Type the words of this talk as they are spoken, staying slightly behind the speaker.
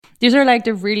These are like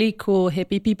the really cool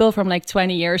hippie people from like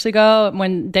 20 years ago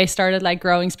when they started like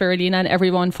growing spirulina and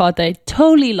everyone thought they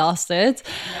totally lost it.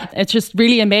 It's just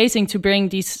really amazing to bring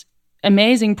these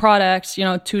amazing products, you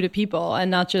know, to the people and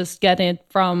not just get it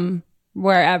from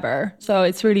wherever. So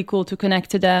it's really cool to connect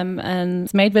to them, and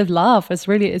it's made with love.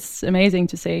 It's amazing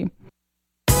to see.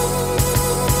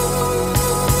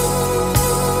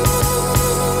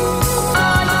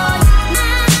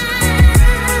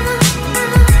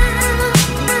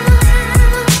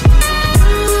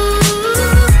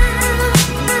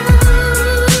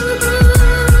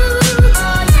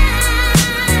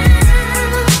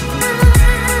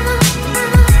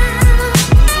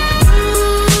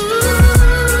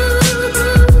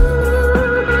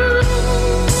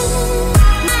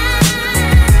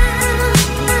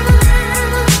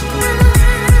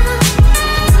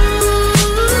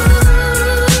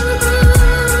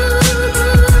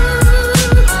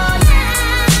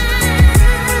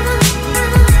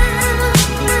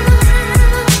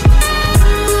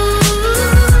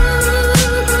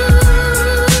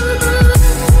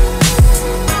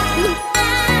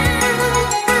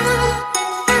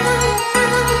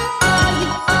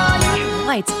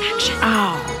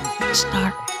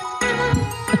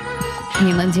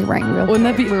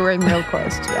 We were in real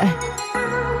close today.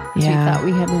 Yeah. We thought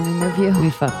we had an interview. We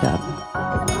fucked up.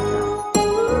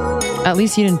 At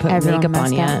least you didn't put makeup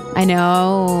on yet. I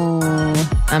know.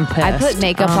 I'm pissed. I put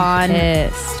makeup on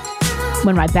pissed.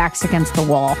 when my back's against the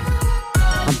wall.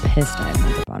 I'm pissed I have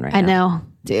makeup on right now. I know,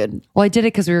 dude. Well, I did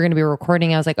it because we were going to be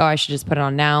recording. I was like, oh, I should just put it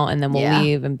on now and then we'll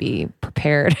leave and be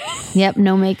prepared. Yep,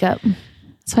 no makeup.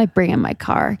 So I bring in my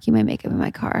car, keep my makeup in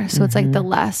my car. So it's like the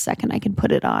last second I can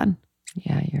put it on.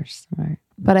 Yeah, you're smart.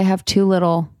 But I have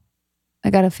I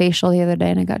got a facial the other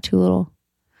day and I got two little,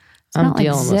 it's not like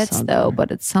zits though, but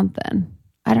it's something.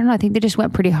 I don't know. I think they just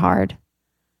went pretty hard.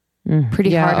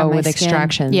 Pretty hard on my with skin.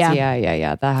 extractions.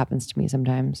 Yeah. That happens to me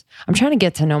sometimes. I'm trying to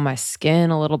get to know my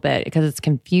skin a little bit because it's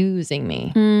confusing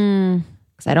me.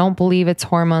 Because I don't believe it's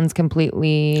hormones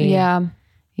completely. Yeah.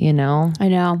 You know? I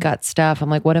know. Gut stuff. I'm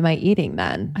like, what am I eating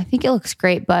then? I think it looks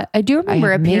great, but I do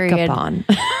remember a period. Makeup on.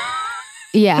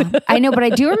 Yeah, I know, but I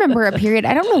do remember a period.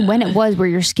 I don't know when it was where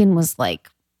your skin was like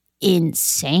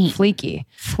insane. Fleeky.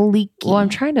 Well, I'm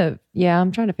trying to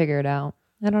figure it out.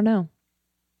 I don't know.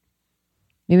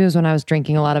 Maybe it was when I was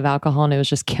drinking a lot of alcohol and it was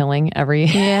just killing every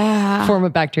form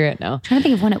of bacteria. No. I'm trying to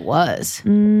think of when it was.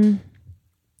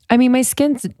 I mean, my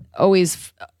skin's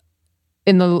always,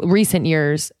 in the recent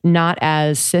years, not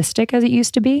as cystic as it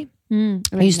used to be.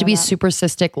 It used to be super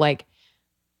cystic, like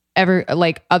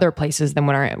other places than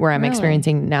where I'm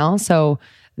experiencing now. So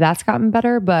that's gotten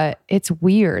better, but it's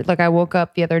weird. Like I woke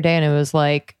up the other day and it was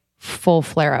like full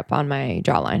flare up on my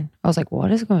jawline. I was like,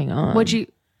 what is going on? What'd you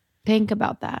think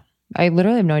about that? I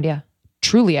literally have no idea.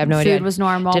 Truly, I have no idea. Food was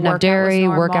normal. Didn't have dairy.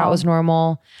 Workout was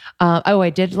normal. I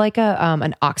did like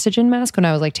an oxygen mask when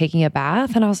I was like taking a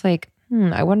bath, and I was like,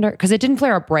 I wonder, because it didn't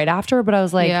flare up right after, but I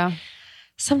was like,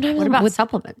 sometimes what about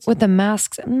supplements? With the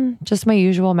masks, just my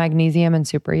usual magnesium and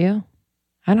Super U.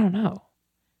 I don't know.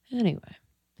 Anyway,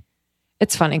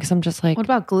 it's funny because I'm just like, what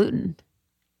about gluten?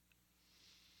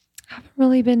 I haven't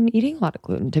really been eating a lot of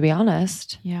gluten, to be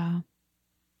honest. Yeah.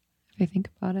 If I think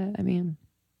about it, I mean,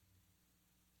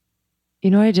 you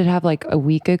know, I did have like a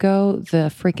week ago, the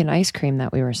freaking ice cream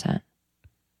that we were sent.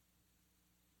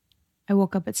 I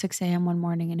woke up at 6 a.m. one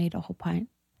morning and ate a whole pint.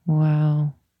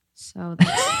 Wow. So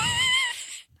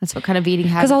that's what kind of eating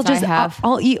habits I have.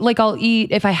 I'll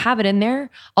eat, if I have it in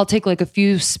there, I'll take like a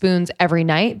few spoons every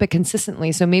night, but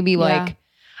consistently. So maybe like,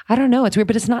 I don't know. It's weird,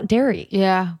 but it's not dairy.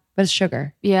 Yeah. But it's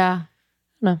sugar. Yeah.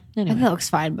 No. Anyway. I think that looks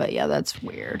fine, but yeah, that's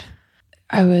weird.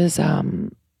 I was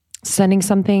sending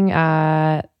something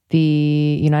at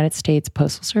the United States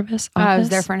Postal Service office. I was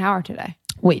there for an hour today.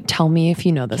 Wait, tell me if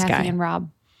you know this guy. Kathy and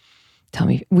Rob. Tell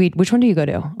me, which one do you go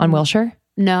to? On Wilshire?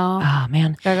 No. Oh,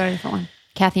 man. Gotta go to a different one.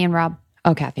 Kathy and Rob.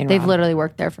 Oh, Kathy and They've Rob. literally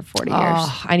worked there for 40 years.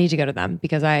 I need to go to them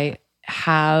because I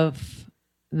have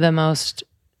the most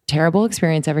terrible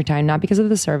experience every time. Not because of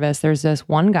the service. There's this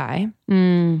one guy.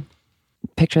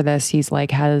 Picture this. He's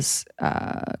like has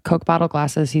Coke bottle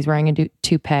glasses. He's wearing a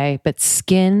toupee, but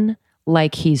skin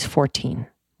like he's 14.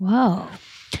 Whoa.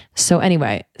 So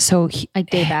anyway, like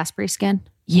Dave Asprey skin?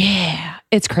 Yeah.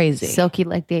 It's crazy. Silky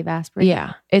like Dave Asprey?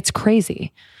 Yeah. It's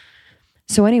crazy.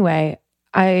 So anyway,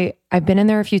 I've been in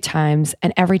there a few times,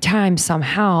 and every time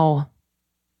somehow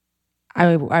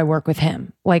I work with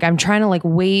him. Like I'm trying to like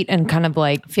wait and kind of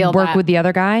like work with the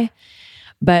other guy,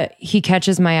 but he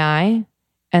catches my eye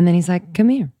and then he's like, come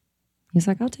here. He's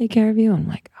like, I'll take care of you. I'm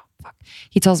like, oh fuck.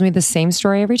 He tells me the same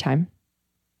story every time.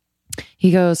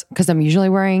 he goes, because I'm usually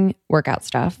wearing workout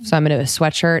stuff. So I'm in a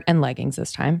sweatshirt and leggings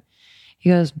this time.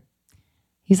 He's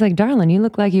like, darling, you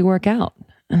look like you work out.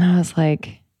 And I was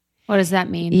like, what does that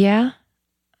mean? Yeah.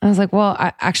 I was like, well,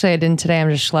 I didn't today. I'm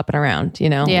just schlepping around,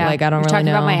 Yeah. Like I don't really talking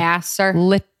know. about my ass, sir.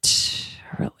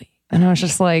 Literally. And I was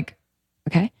just like,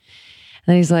 okay. And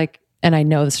then he's like, and I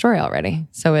know the story already.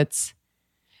 So it's,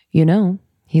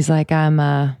 he's like, I'm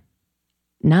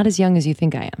not as young as you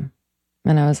think I am.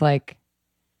 And I was like,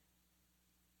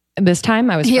 this time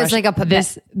I was, he has like a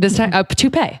this time a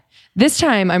toupee. This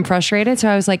time I'm frustrated. So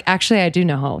I was like, actually, I do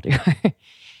know how old you are.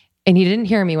 And he didn't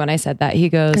hear me when I said that. He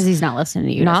goes, because he's not listening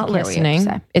to you. Not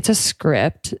listening. It's a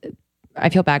script. I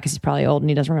feel bad because he's probably old and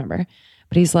he doesn't remember.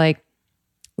 But he's like,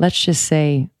 let's just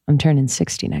say I'm turning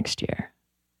 60 next year.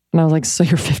 And I was like, so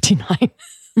you're 59.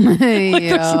 Like,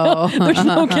 there's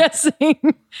no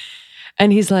guessing.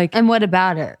 And he's like, and what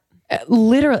about it?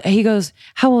 Literally, he goes,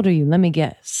 how old are you? Let me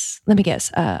guess.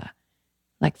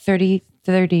 Like 30,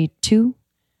 32.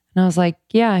 And I was like,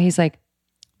 yeah. He's like,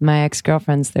 my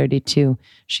ex-girlfriend's 32.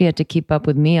 She had to keep up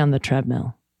with me on the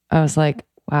treadmill. I was like,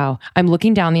 wow. I'm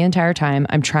looking down the entire time.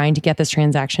 I'm trying to get this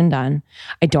transaction done.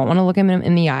 I don't want to look him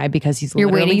in the eye because you're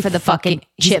waiting for the fucking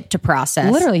chip to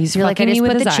process. Literally, he's like, I just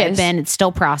put the chip eyes. in. It's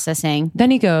still processing.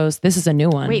 Then he goes, this is a new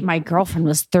one. Wait, my girlfriend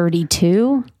was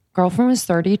 32? Girlfriend was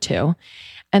 32.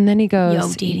 And then he goes,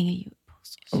 yo, dating a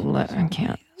youth. I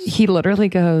can't. He literally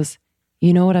goes,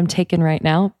 you know what I'm taking right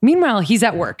now? Meanwhile, he's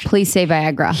at work. Please say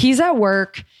Viagra. He's at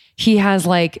work. He has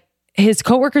like his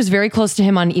coworkers very close to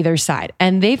him on either side.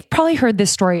 And they've probably heard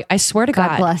this story, I swear to God.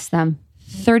 God bless them.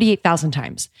 38,000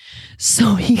 times.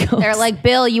 So he goes. They're like,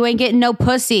 Bill, you ain't getting no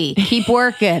pussy. Keep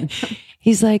working.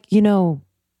 He's like, you know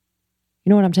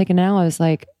what I'm taking now? I was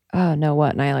like, oh, no,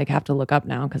 what? And I like have to look up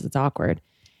now because it's awkward.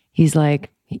 He's like,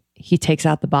 he takes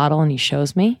out the bottle and he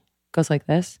shows me, goes like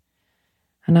this.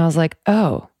 And I was like,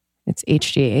 oh, it's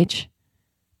HGH.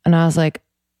 And I was like,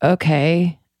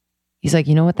 okay. He's like,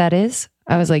 you know what that is?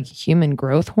 I was like, human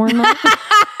growth hormone.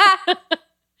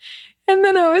 And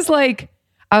then I was like,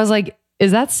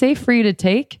 is that safe for you to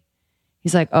take?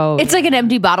 He's like, oh. It's like an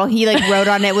empty bottle. He like wrote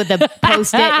on it with a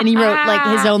Post-it and he wrote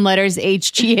like his own letters,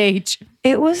 HGH.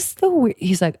 It was the weird.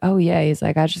 He's like, oh yeah. He's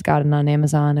like, I just got it on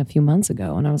Amazon a few months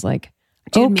ago. And I was like,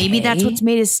 dude, okay. Maybe that's what's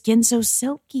made his skin so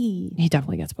silky. He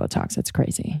definitely gets Botox. It's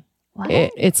crazy. What?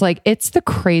 It's like, it's the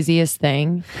craziest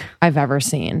thing I've ever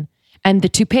seen. And the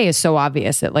toupee is so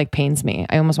obvious. It like pains me.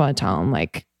 I almost want to tell him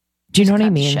like, do you know what I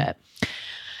mean? Shit.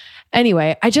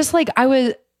 Anyway, I just like,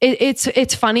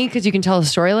 it's funny because you can tell a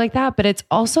story like that, but it's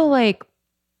also like,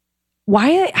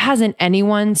 why hasn't any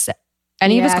of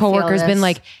his coworkers been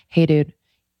like, hey dude,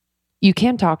 you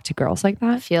can't talk to girls like that.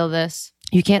 I feel this.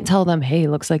 You can't tell them, hey,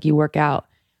 looks like you work out.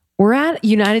 We're at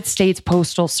United States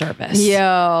Postal Service.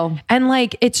 Yo. And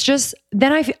like, it's just,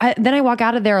 then I walk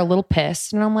out of there a little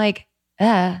pissed and I'm like,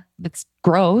 that's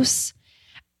gross.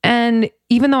 And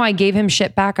even though I gave him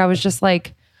shit back, I was just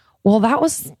like, well, that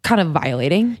was kind of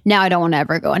violating. Now I don't want to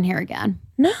ever go in here again.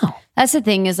 No. That's the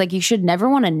thing is like, you should never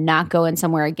want to not go in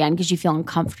somewhere again because you feel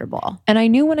uncomfortable. And I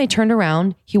knew when I turned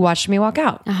around, he watched me walk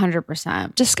out.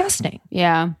 100%. Disgusting.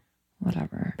 Yeah.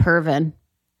 Whatever. Pervin.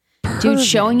 Dude,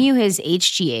 showing you his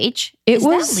HGH. Is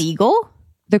that legal?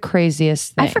 The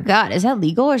craziest thing. I forgot. Is that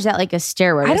legal or is that like a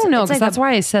steroid? I don't know. Because like that's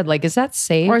why I said, like, is that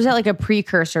safe? Or is that like a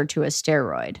precursor to a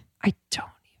steroid? I don't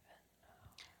even know.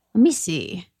 Let me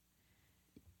see.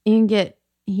 You can get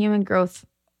human growth.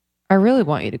 I really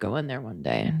want you to go in there one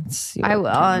day and see. I will.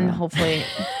 And hopefully.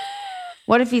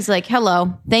 What if he's like,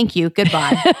 hello, thank you,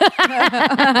 goodbye.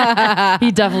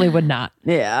 He definitely would not.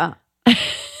 Yeah.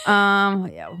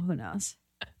 Yeah, who knows?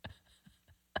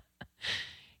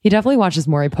 He definitely watches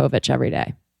Maury Povich every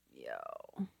day.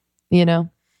 You know?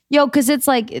 Yo, because it's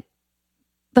like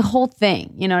the whole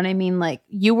thing. You know what I mean? Like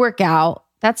you work out.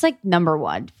 That's like number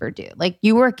one for dude. Like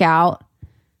you work out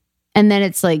and then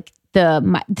it's like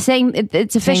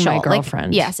it's official. Saying my girlfriend.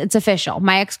 Like, yes, it's official.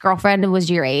 My ex-girlfriend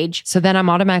was your age. So then I'm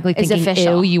automatically thinking,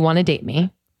 ew, you want to date me?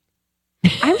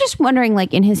 I'm just wondering,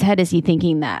 like in his head, is he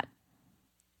thinking that?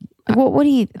 What do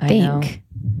you think?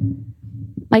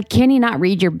 Like, can he not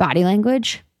read your body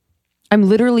language? I'm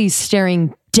literally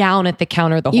staring down at the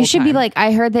counter the whole time. You should be like,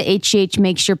 I heard that HGH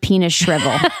makes your penis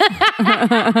shrivel.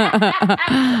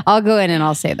 I'll go in and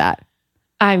I'll say that.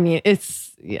 I mean,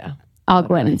 it's, yeah. I'll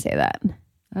go in and say that.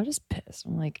 I'm just pissed.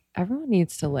 I'm like, everyone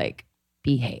needs to like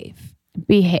behave.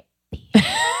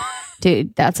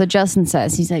 Dude, that's what Justin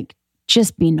says. He's like,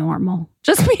 just be normal.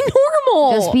 Just be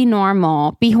normal. Just be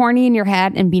normal. Be horny in your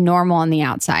head and be normal on the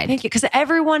outside. Thank you. Because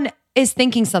everyone is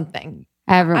thinking something.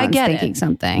 Everyone's thinking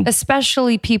something.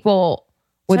 Especially people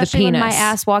with a penis. When my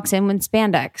ass walks in with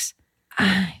spandex.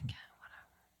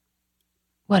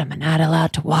 What am I not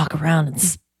allowed to walk around in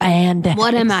spandex?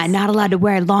 What am I not allowed to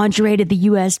wear lingerie to the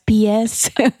USPS?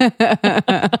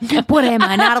 What am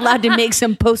I not allowed to make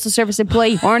some postal service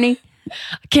employee horny?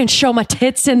 I can't show my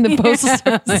tits in the postal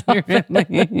service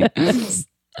office.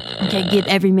 I can't give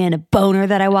every man a boner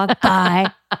that I walk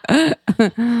by. Is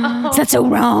that so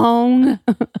wrong?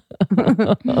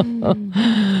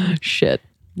 Shit.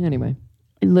 Anyway.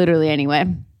 Literally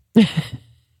anyway.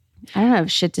 I don't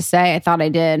have shit to say. I thought I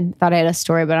did. Thought I had a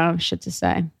story, but I don't have shit to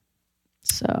say.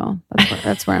 So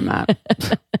that's where I'm at.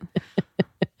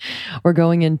 We're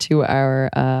going into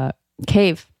our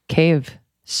cave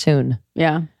soon.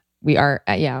 Yeah. We are,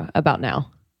 about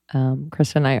now.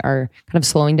 Kristel and I are kind of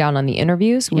slowing down on the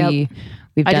interviews. Yep.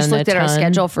 We've done I just looked at our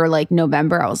schedule for like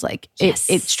November. I was like, Yes.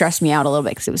 it stressed me out a little bit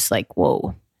because it was like,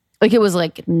 whoa. Like it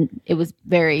was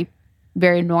very,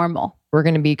 very normal. We're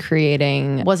going to be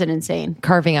creating, Wasn't insane.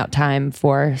 carving out time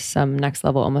for some next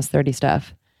level, almost 30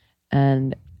 stuff.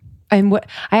 And what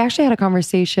I actually had a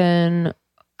conversation,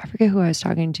 I forget who I was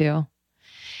talking to,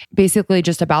 basically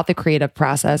just about the creative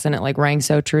process. And it like rang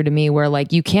so true to me where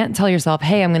like, you can't tell yourself,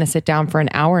 hey, I'm going to sit down for an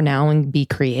hour now and be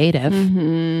creative.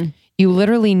 Mm-hmm. You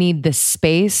literally need the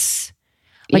space.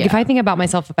 Like if I think about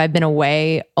myself, if I've been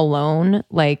away alone,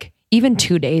 like even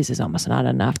 2 days is almost not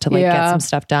enough to like get some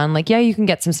stuff done. Like, yeah, you can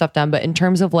get some stuff done, but in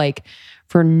terms of like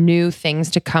for new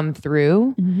things to come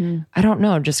through, I don't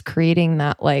know, just creating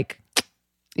that like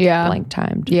blank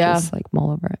time to just like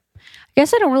mull over it. I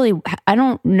guess I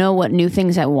don't know what new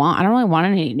things I want. I don't really want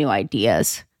any new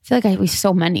ideas. I feel like I have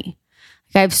so many.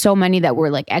 Like I have so many that we're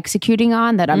like executing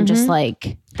on that I'm just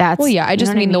like, that's. Well, yeah, I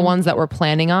just mean the ones that we're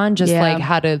planning on, just like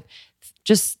how to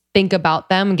just think about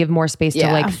them and give more space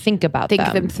to like think about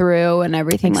them through and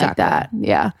everything like that.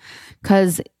 Yeah.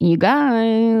 Because you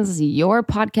guys, Your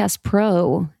Podcast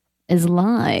Pro is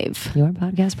live.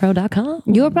 Yourpodcastpro.com.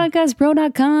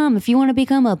 Yourpodcastpro.com if you want to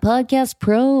become a podcast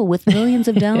pro with millions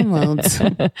of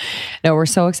downloads. No, we're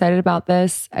so excited about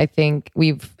this. I think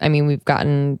we've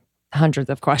gotten hundreds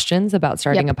of questions about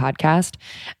starting a podcast.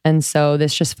 And so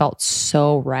this just felt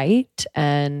so right.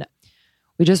 And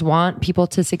we just want people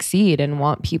to succeed and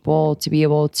want people to be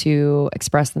able to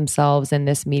express themselves in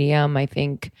this medium. I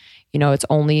think, it's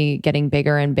only getting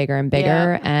bigger and bigger and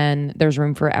bigger, and there's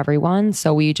room for everyone.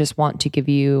 So we just want to give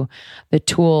you the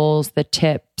tools, the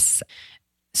tips.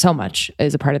 So much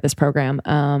is a part of this program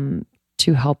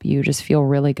to help you just feel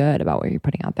really good about what you're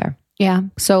putting out there. Yeah.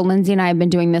 So Lindsay and I have been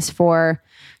doing this for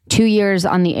 2 years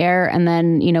on the air. And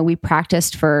then, we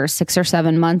practiced for 6 or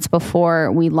 7 months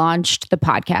before we launched the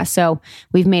podcast. So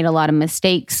we've made a lot of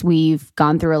mistakes. We've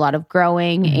gone through a lot of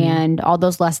growing and all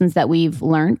those lessons that we've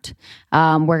learned,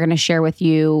 we're going to share with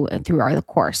you through the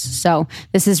course. So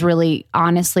this is really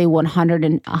honestly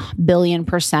 100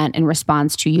 billion% in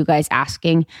response to you guys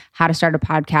asking how to start a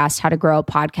podcast, how to grow a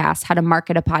podcast, how to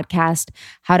market a podcast,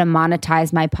 how to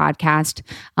monetize my podcast,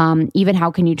 even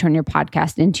how can you turn your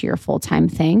podcast into your full-time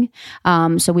thing.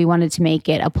 So we wanted to make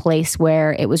it a place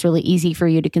where it was really easy for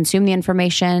you to consume the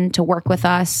information, to work with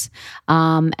us,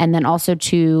 and then also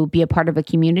to be a part of a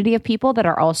community of people that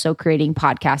are also creating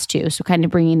podcasts too. So kind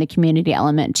of bringing the community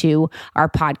element to our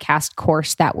podcast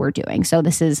course that we're doing. So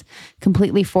this is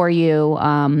completely for you.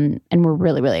 And we're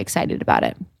really, really excited about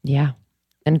it. Yeah.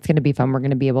 And it's going to be fun. We're going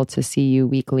to be able to see you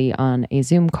weekly on a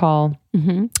Zoom call,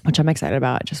 which I'm excited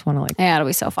about. I just want to it'll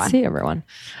be so fun. See everyone.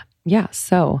 Yeah.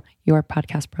 So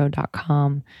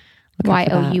yourpodcastpro.com.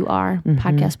 YOUR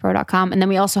podcastpro.com. And then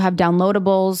we also have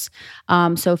downloadables.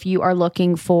 So if you are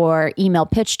looking for email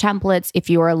pitch templates, if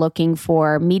you are looking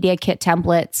for media kit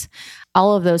templates,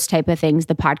 all of those type of things,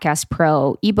 the Podcast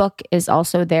Pro ebook is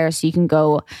also there. So you can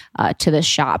go to the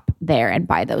shop there and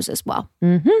buy those as well.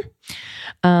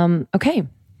 Okay.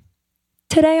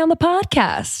 Today on the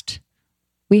podcast,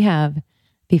 we have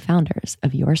the founders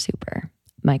of Your Super,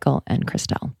 Michael and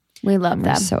Kristel. We love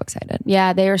them. We're so excited.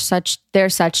 Yeah, they're such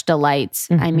delights.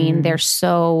 I mean, they're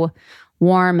so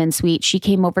warm and sweet. She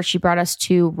came over, she brought us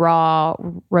 2 raw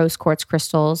rose quartz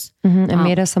crystals. And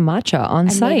made us a matcha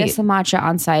on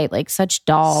site. Like such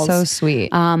dolls. So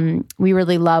sweet. We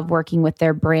really love working with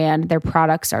their brand. Their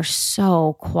products are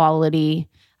so quality.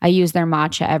 I use their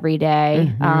matcha every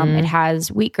day. It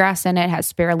has wheatgrass in it,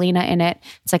 has spirulina in it.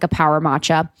 It's like a power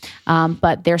matcha.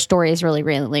 But their story is really,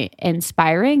 really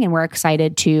inspiring, and we're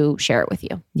excited to share it with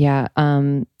you. Yeah.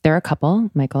 They're a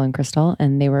couple, Michael and Kristel,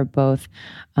 and they were both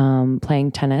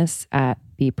playing tennis at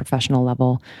the professional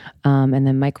level. And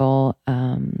then Michael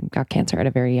got cancer at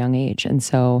a very young age. And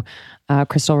so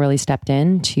Kristel really stepped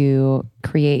in to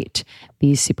create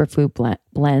these superfood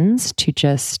blends to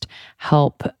just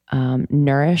help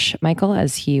nourish Michael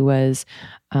as he was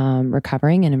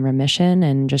recovering and in remission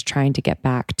and just trying to get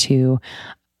back to,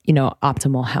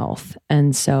 optimal health.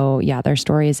 And so, yeah, their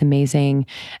story is amazing.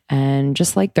 And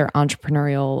just like their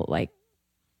entrepreneurial,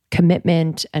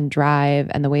 commitment and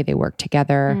drive and the way they work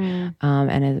together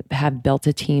and have built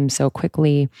a team so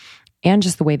quickly, and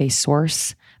just the way they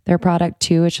source their product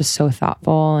too. It's just so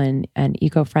thoughtful and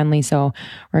eco-friendly. So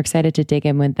we're excited to dig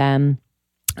in with them.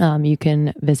 You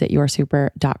can visit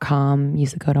yoursuper.com,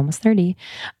 use the code almost30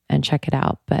 and check it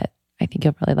out. But I think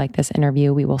you'll really like this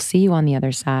interview. We will see you on the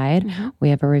other side. We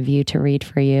have a review to read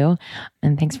for you.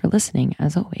 And thanks for listening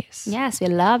as always. Yes, we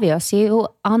love you. See you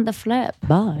on the flip.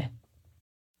 Bye.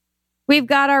 We've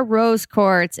got our rose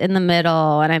quartz in the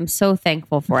middle, and I'm so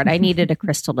thankful for it. I needed a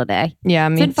crystal today. Yeah,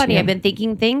 it's been funny. I've been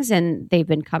thinking things, and they've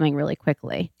been coming really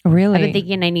quickly. Really? I've been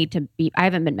thinking I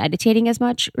haven't been meditating as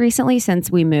much recently since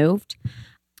we moved.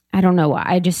 I don't know why.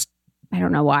 I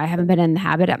don't know why I haven't been in the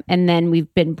habit. And then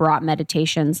we've been brought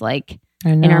meditations in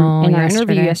our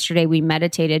interview yesterday. We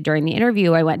meditated during the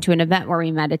interview. I went to an event where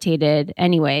we meditated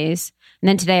anyways. And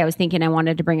then today I was thinking I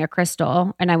wanted to bring a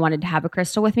crystal and I wanted to have a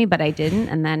crystal with me, but I didn't.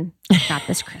 And then I got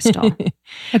this crystal.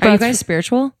 Are you guys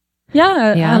spiritual?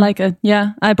 Yeah, I like it.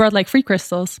 Yeah, I brought free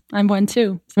crystals. I'm one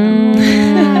too. So.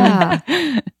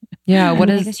 Yeah. What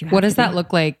does that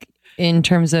look like in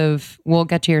terms of, we'll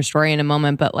get to your story in a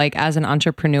moment, but as an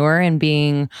entrepreneur and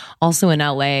being also in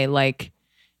LA,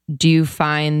 do you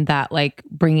find that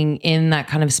bringing in that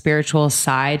kind of spiritual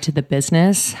side to the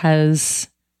business has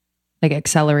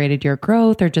accelerated your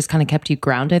growth or just kind of kept you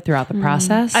grounded throughout the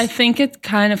process? I think it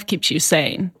kind of keeps you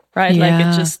sane, right?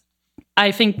 Yeah.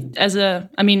 I think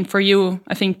for you,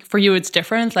 it's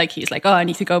different. He's I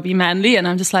need to go be manly. And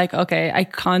I'm just okay, I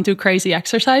can't do crazy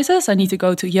exercises. I need to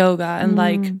go to yoga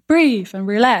and breathe and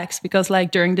relax because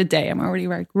during the day I'm already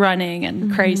running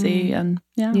and crazy and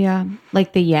Yeah.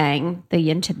 Like the yang, the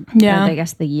yin to, I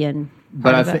guess the yin.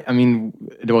 But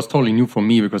it was totally new for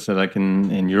me because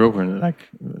in Europe,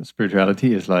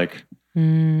 spirituality is 10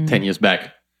 years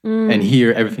back. And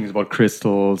here everything is about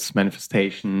crystals,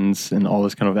 manifestations, and all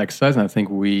this kind of exercise. And I think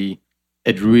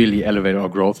it really elevated our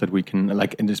growth that we can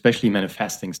and especially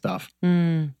manifesting stuff.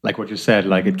 Like what you said,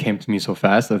 it came to me so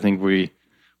fast. I think we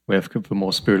have a couple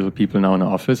more spiritual people now in the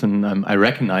office, and I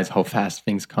recognize how fast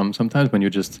things come sometimes when you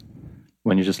just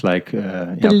put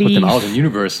them out in the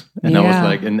universe. And I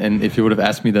was and if you would have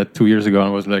asked me that 2 years ago, I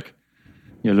was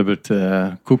you're a little bit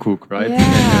cuckoo, right?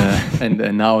 Yeah.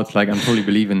 And now it's I'm totally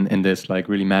believing in this,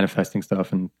 really manifesting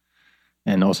stuff and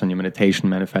also in your meditation,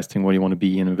 manifesting what you want to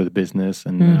be in with the business.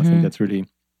 And I think that's really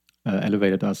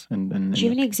elevated us. And do you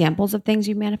have any examples of things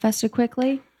you manifested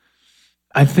quickly?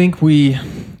 I think we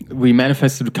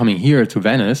manifested coming here to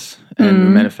Venice, and we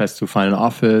manifested to find an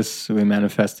office. We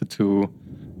manifested to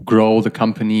grow the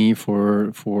company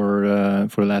for the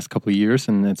last couple of years,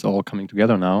 and it's all coming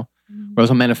together now. We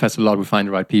also manifest a lot. We find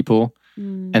the right people,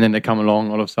 and then they come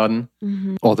along all of a sudden,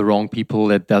 or the wrong people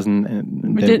that doesn't.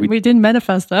 We didn't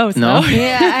manifest those. No,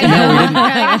 yeah,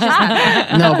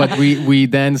 I know. No, but we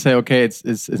then say, okay,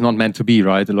 it's not meant to be,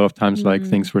 right? A lot of times,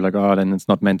 things were then it's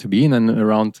not meant to be, and then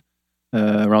around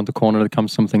the corner there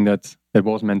comes something that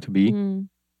was meant to be.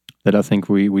 That I think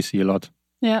we see a lot.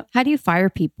 Yeah. How do you fire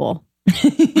people?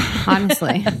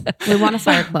 Honestly, we want to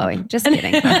fire Chloe. Just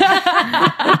kidding.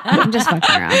 I'm just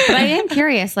fucking around. But I am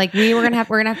curious. We're gonna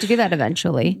have to do that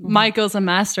eventually. Michael's a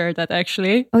master at that,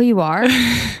 actually. Oh, you are?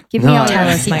 Give me all your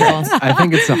Michael. I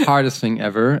think it's the hardest thing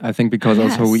ever. I think because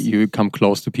also you come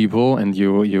close to people and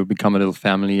you become a little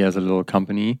family as a little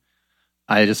company.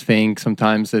 I just think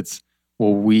sometimes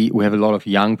we have a lot of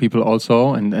young people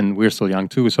also, and we're still young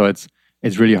too. So it's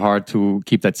really hard to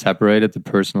keep that separated, the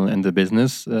personal and the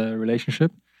business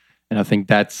relationship. And I think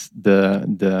that's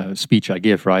the speech I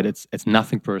give, right? It's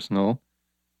nothing personal.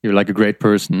 You're a great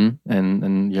person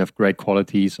and you have great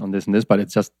qualities on this and this, but it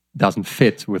just doesn't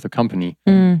fit with the company.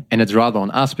 And it's rather on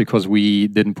us because we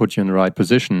didn't put you in the right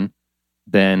position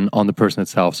than on the person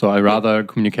itself. So I rather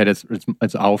communicate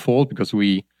it's our fault because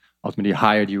we ultimately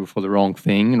hired you for the wrong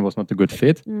thing and was not a good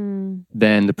fit,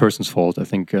 then the person's fault. I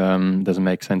think doesn't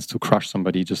make sense to crush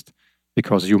somebody just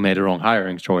because you made a wrong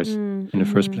hiring choice in the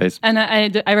first place. And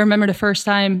I remember the first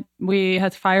time we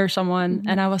had to fire someone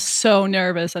and I was so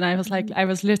nervous. And I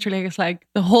was literally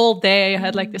the whole day I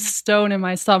had this stone in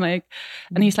my stomach.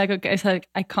 And he's okay,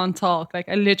 I can't talk.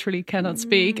 I literally cannot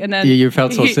speak. And then you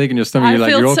felt so sick in your stomach.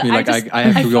 You wrote me I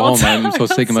have to go home. I'm so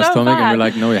sick in my stomach. Bad. And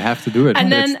we're no, you have to do it.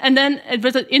 And then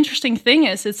but the interesting thing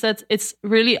is that it's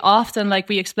really often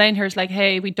we explain her, it's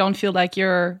hey, we don't feel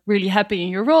you're really happy in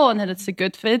your role and that it's a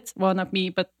good fit. Well, not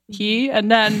me, but he.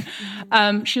 And then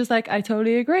she was like, I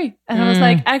totally agree. And I was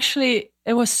like, actually,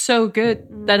 it was so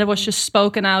good that it was just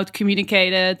spoken out,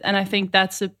 communicated. And I think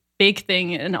that's a big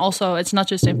thing. And also, it's not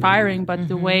just empowering, but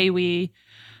the way we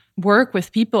work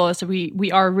with people is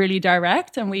we are really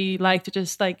direct, and we like to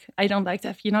just like, I don't like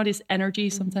that, this energy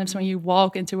sometimes when you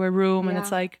walk into a room and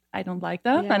it's like, I don't like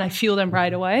them and I feel them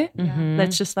right away.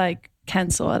 Let's just like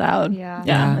cancel it out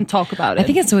and talk about it. I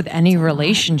think it's with any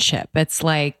relationship. It's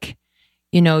like,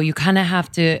 you kind of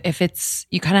have to,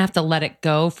 you kind of have to let it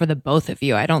go for the both of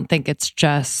you. I don't think it's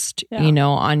just,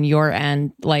 on your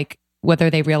end, like whether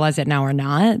they realize it now or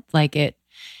not, like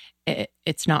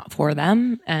it's not for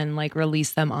them, and like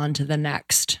release them on to the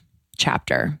next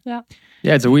chapter. Yeah.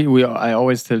 So I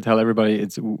always tell everybody,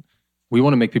 we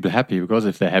want to make people happy, because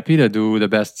if they're happy, they do the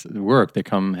best work. They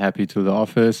come happy to the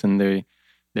office and they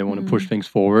want to push things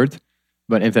forward.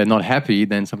 But if they're not happy,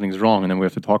 then something's wrong, and then we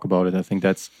have to talk about it. I think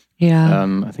that's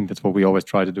what we always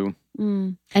try to do.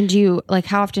 And do you, like,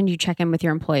 how often do you check in with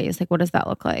your employees? Like, what does that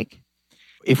look like?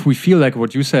 If we feel like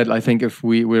what you said, I think if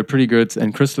we're pretty good,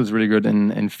 and Kristel's really good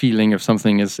in feeling if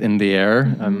something is in the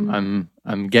air.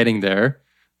 I'm getting there.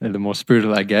 The more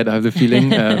spiritual I get, I have the feeling.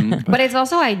 But it's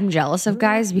also, I'm jealous of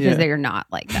guys because they're not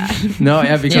like that. No,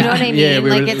 yeah, because you know what I mean?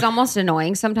 Like, it's almost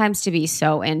annoying sometimes to be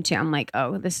so into. I'm like,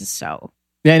 oh, this is so.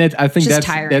 Yeah, and I think that's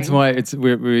tiring. That's why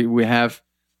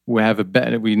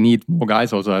we need more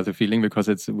guys also, I have the feeling,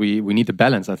 because we need the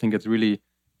balance. I think it's really,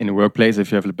 in the workplace,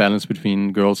 if you have the balance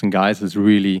between girls and guys, it's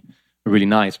really, really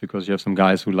nice, because you have some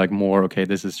guys who like more, okay,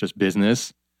 this is just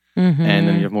business. And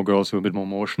then you have more girls who are a bit more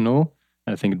emotional.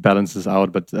 I think it balances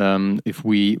out. But if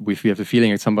we have the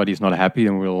feeling that somebody is not happy,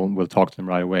 then we'll talk to them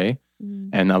right away.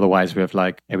 And otherwise, we have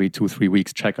like every 2-3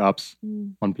 weeks checkups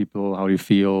on people. How do you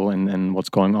feel, and what's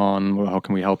going on? How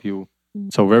can we help you?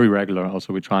 So very regular.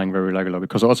 Also, we're trying very regular,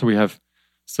 because also we have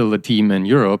still a team in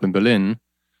Europe, in Berlin,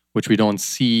 which we don't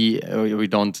see.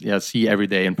 See every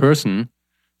day in person.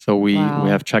 So we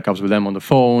have checkups with them on the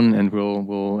phone, and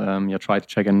we'll try to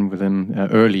check in with them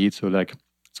early, so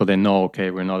they know, okay,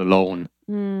 we're not alone.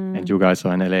 And you guys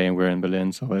are in LA and we're in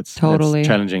Berlin, so it's totally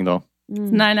challenging though. It's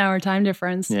 9-hour time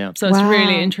difference. Yeah. So it's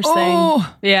really interesting.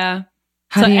 Oh. Yeah.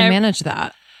 How do you manage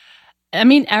that? I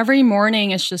mean, every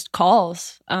morning it's just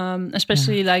calls,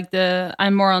 especially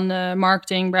I'm more on the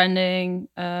marketing, branding,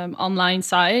 online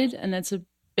side, and it's a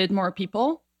bit more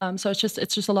people. So it's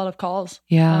just a lot of calls.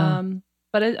 Yeah.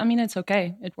 But it's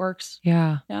okay. It works.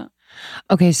 Yeah. Yeah.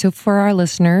 Okay. So for our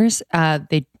listeners,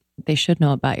 they should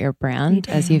know about your brand,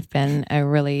 as you've been a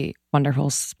really wonderful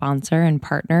sponsor and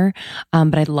partner.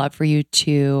 But I'd love for you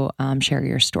to share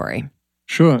your story.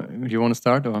 Sure. Do you want to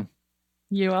start, or?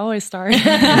 You always start.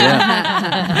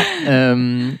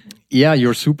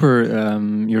 Your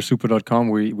Super.com.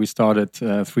 We started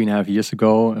 3.5 years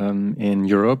ago in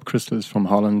Europe. Kristel is from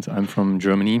Holland. I'm from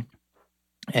Germany.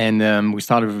 And we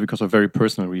started because of very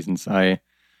personal reasons. I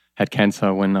had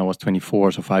cancer when I was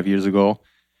 24, so 5 years ago.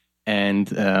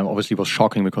 And obviously it was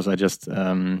shocking, because I just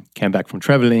came back from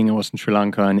traveling. I was in Sri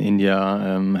Lanka and India.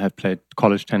 Had played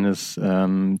college tennis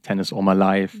all my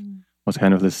life. Was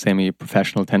kind of this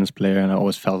semi-professional tennis player, and I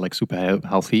always felt like super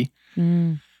healthy.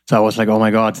 So I was like, oh my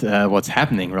God, what's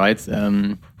happening, right?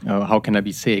 How can I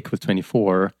be sick with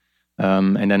 24?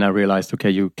 And then I realized, okay,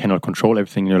 you cannot control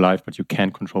everything in your life, but you can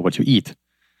control what you eat.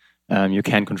 You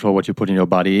can control what you put in your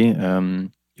body.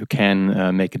 You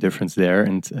can make a difference there,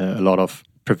 and a lot of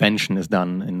prevention is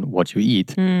done in what you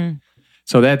eat.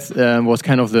 So that was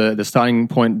kind of the starting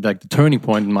point, like the turning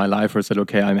point in my life, where I said,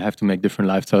 okay, I have to make different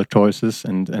lifestyle choices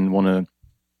and want to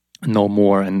know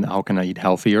more, and how can I eat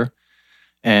healthier.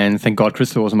 And thank God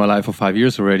Kristel was in my life for 5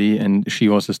 years already, and she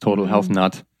was this total health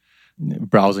nut,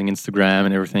 browsing Instagram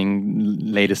and everything,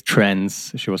 latest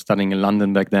trends. She was studying in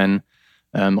London back then,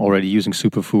 already using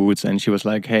superfoods, and she was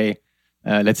like, hey,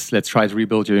 let's try to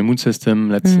rebuild your immune system.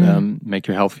 Let's make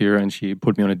you healthier. And she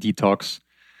put me on a detox,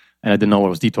 and I didn't know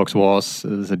what detox was.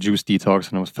 It was a juice detox,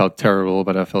 and I felt terrible,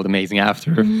 but I felt amazing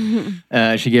after.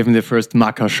 She gave me the first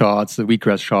maca shots, the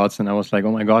wheatgrass shots, and I was like,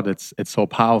 oh my God, it's so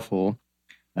powerful.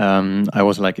 I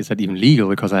was like, is that even legal?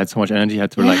 Because I had so much energy, I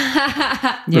had to run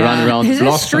around the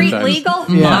block. Is it street sometimes. legal?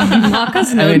 Yeah.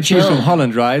 Maca's no She's joke. from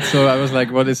Holland, right? So I was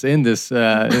like, what is in this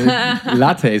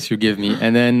lattes you give me?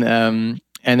 And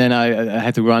then I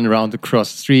had to run around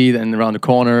across the street and around the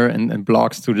corner and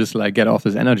blocks to just like get off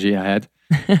this energy I had.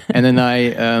 And then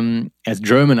I, as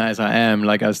German as I am,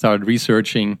 like I started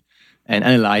researching and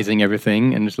analyzing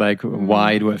everything. And it's like,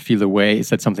 why do I feel the way? Is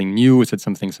that something new? Is that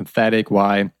something synthetic?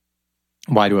 Why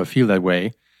do I feel that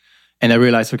way? And I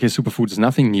realized, okay, superfood is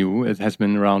nothing new. It has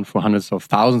been around for hundreds of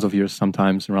thousands of years,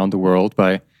 sometimes around the world,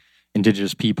 by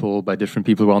indigenous people, by different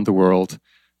people around the world,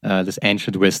 this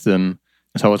ancient wisdom.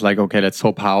 So I was like, okay, that's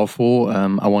so powerful.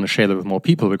 I want to share that with more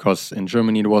people, because in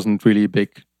Germany it wasn't really a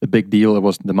big deal.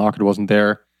 The market wasn't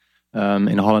there.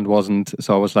 In Holland wasn't.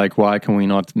 So I was like, why can we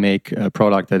not make a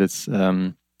product that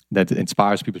that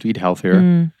inspires people to eat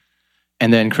healthier?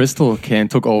 And then Kristel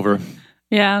took over.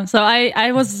 Yeah, so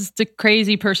I was the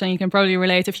crazy person. You can probably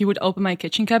relate. If you would open my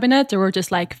kitchen cabinet, there were just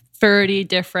like 30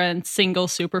 different single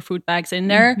superfood bags in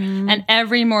there. And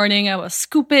every morning I was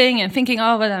scooping and thinking,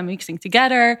 oh, what I'm mixing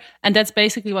together. And that's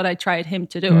basically what I tried him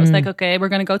to do. I was like, okay, we're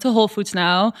going to go to Whole Foods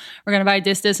now. We're going to buy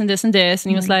this, this, and this, and this. And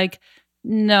he was like,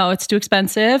 no, it's too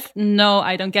expensive. No,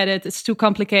 I don't get it. It's too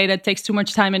complicated. It takes too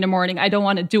much time in the morning. I don't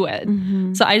want to do it.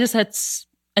 So I just had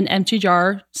an empty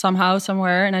jar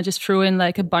somewhere, and I just threw in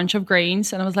like a bunch of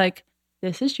grains, and I was like,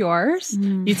 this is yours.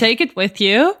 You take it with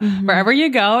you wherever you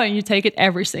go, and you take it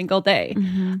every single day.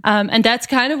 And that's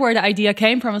kind of where the idea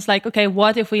came from. It's like, okay,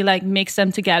 what if we like mix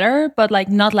them together, but like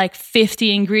not like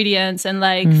 50 ingredients and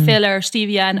like filler,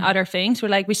 stevia, and other things. We're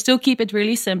like, we still keep it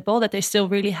really simple, that they still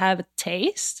really have a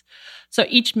taste. So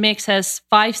each mix has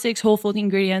 5-6 whole food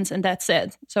ingredients, and that's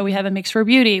it. So we have a mix for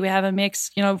beauty. We have a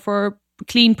mix, for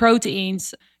clean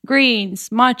proteins, greens,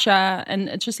 matcha, and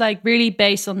it's just like really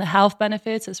based on the health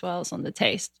benefits as well as on the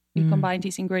taste. You combine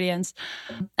these ingredients,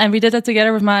 and we did that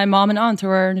together with my mom and aunt, who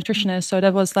are nutritionists. So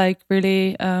that was like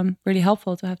really, really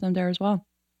helpful to have them there as well.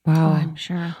 Wow, I'm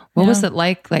sure. What was it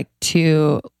like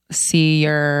to see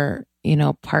your,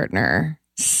 partner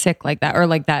sick like that, or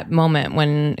like that moment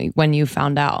when you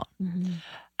found out?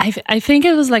 I think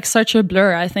it was like such a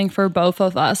blur, I think, for both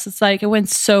of us. It's like it went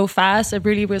so fast. It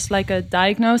really was like a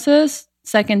diagnosis.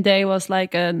 Second day was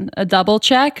like a double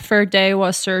check. Third day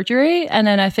was surgery. And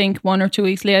then I think 1 or 2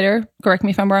 weeks later, correct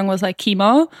me if I'm wrong, was like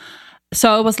chemo.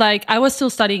 So it was like, I was still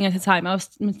studying at the time. I was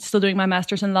still doing my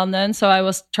master's in London. So I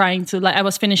was I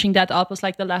was finishing that up. It was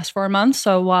like the last 4 months.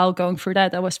 So while going through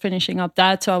that, I was finishing up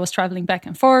that. So I was traveling back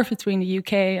and forth between the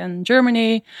UK and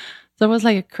Germany. So it was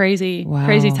like a crazy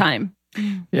time.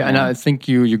 Yeah, and I think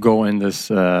you go in this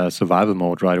survival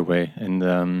mode right away.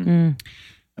 And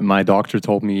my doctor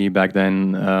told me back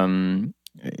then,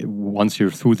 once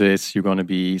you're through this, you're going to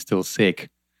be still sick.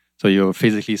 So you're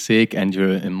physically sick and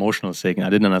you're emotional sick. And I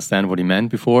didn't understand what he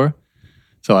meant before.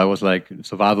 So I was like,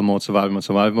 survival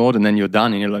mode. And then you're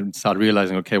done and you like start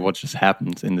realizing, okay, what just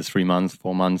happened in this 3 months,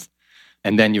 4 months.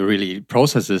 And then you really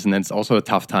process this. And then it's also a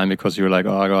tough time because you're like,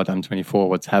 oh God, I'm 24.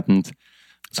 What's happened?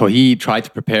 So he tried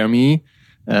to prepare me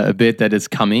a bit that it's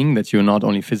coming, that you're not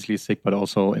only physically sick, but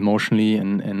also emotionally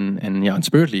and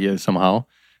spiritually somehow,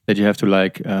 that you have to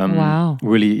like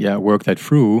really work that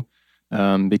through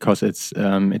because it's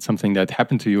something that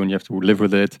happened to you and you have to live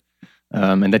with it.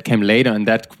 And that came later, and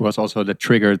that was also that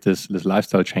triggered this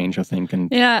lifestyle change, I think.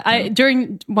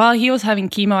 And while he was having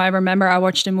chemo, I remember I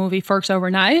watched the movie Forks Over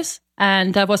Knives,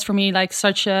 and that was for me like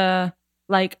such a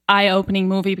like eye-opening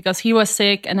movie because he was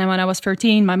sick, and then when I was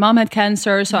 13, my mom had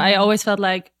cancer. So I always felt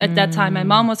like at that time my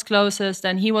mom was closest,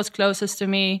 and he was closest to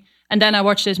me. And then I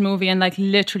watched this movie, and like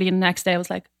literally the next day I was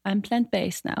like, I'm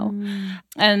plant-based now.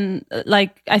 And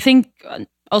like I think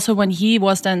also when he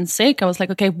was then sick, I was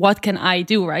like, okay, what can I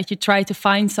do, right? You try to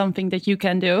find something that you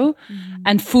can do.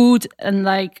 And food and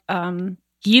like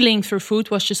healing through food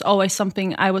was just always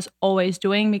something I was always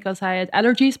doing because I had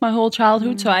allergies my whole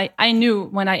childhood. So I knew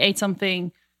when I ate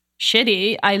something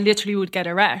shitty, I literally would get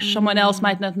a rash. Someone else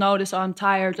might not notice, oh, I'm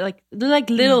tired. Like they're like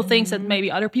little things that maybe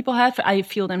other people have. I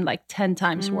feel them like 10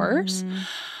 times worse.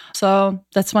 So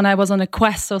that's when I was on a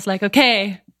quest. I was like,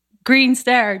 okay, green's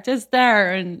there, just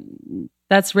there. And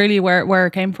that's really where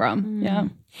it came from. Yeah.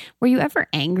 Were you ever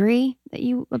angry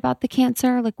about the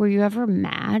cancer? Like, were you ever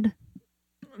mad?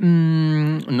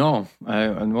 No, I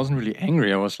wasn't really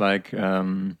angry. I was like,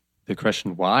 the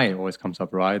question why always comes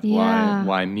up, right? Yeah.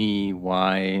 Why me?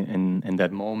 Why in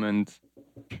that moment?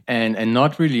 And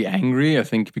not really angry. I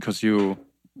think because you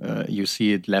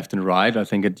see it left and right. I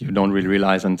think you don't really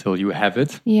realize until you have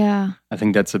it. Yeah. I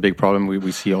think that's a big problem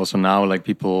we see also now. Like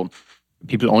people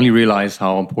only realize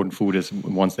how important food is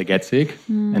once they get sick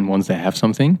and once they have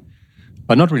something.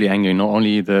 But not really angry. No,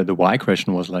 only the why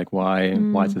question was like, why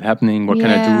is it happening? What can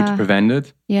I do to prevent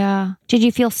it? Yeah. Did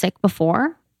you feel sick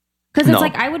before? Because it's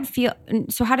like I would feel.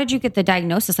 So how did you get the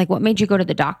diagnosis? Like, what made you go to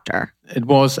the doctor? It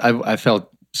was I felt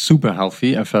super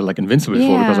healthy. I felt like invincible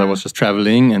before because I was just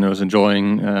traveling and I was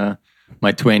enjoying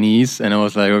my 20s, and I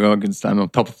was like, oh, I'm on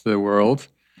top of the world.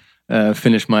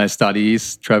 Finished my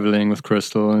studies, traveling with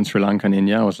Kristel in Sri Lanka and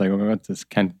India. I was like, oh my God, this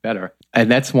can't be better. And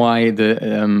that's why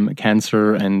the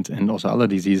cancer and also other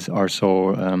diseases are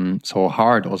so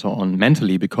hard also on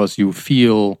mentally, because you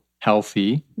feel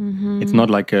healthy. It's not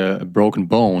like a broken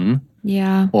bone.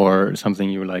 Yeah. Or something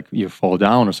you fall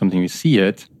down or something, you see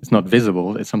it. It's not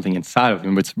visible. It's something inside of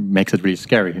him, which makes it really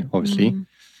scary, obviously.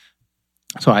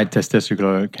 So I had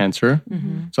testicular cancer.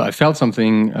 So I felt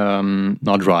something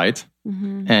not right.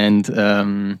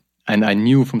 And I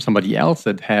knew from somebody else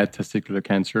that had testicular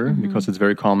cancer because it's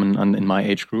very common in my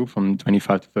age group from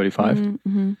 25 to 35.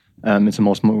 It's the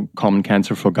most common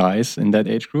cancer for guys in that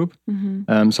age group.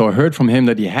 So I heard from him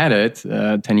that he had it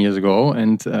 10 years ago.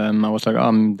 And I was like,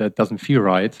 that doesn't feel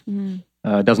right.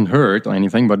 It doesn't hurt or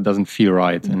anything, but it doesn't feel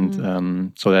right.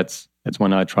 And so that's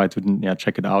when I tried to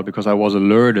check it out, because I was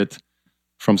alerted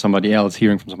from somebody else,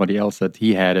 hearing from somebody else that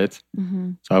he had it.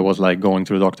 So I was like going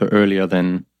to the doctor earlier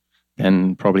than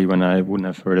probably when I wouldn't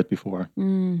have heard it before.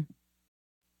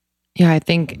 Yeah, I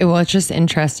think it's just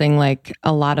interesting. Like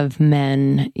a lot of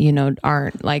men,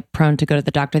 aren't like prone to go to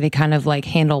the doctor. They kind of like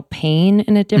handle pain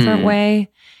in a different way.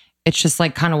 It's just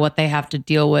like kind of what they have to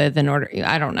deal with in order.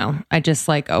 I don't know. I just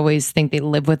like always think they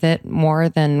live with it more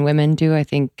than women do. I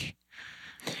think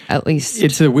at least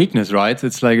it's a weakness, right?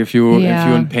 It's like if you're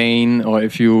in pain, or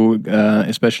if you,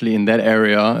 especially in that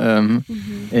area,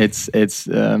 it's.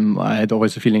 I had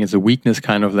always a feeling it's a weakness,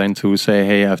 kind of, then to say,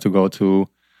 hey, I have to go to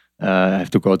a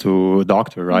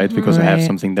doctor, right? Because I have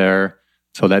something there.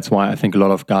 So that's why I think a lot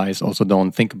of guys also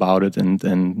don't think about it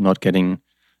and not getting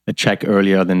a check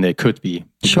earlier than they could be.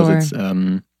 Because it's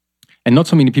and not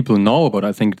so many people know, but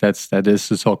I think that is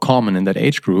so common in that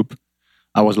age group.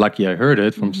 I was lucky I heard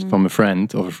it from a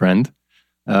friend of a friend,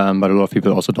 but a lot of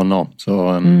people also don't know. So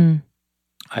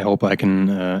I hope I can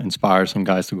inspire some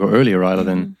guys to go earlier rather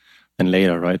than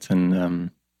later, right?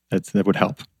 And that would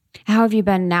help. How have you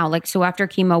been now? Like, so after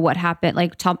chemo, what happened?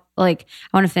 Like, I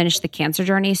want to finish the cancer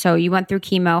journey. So you went through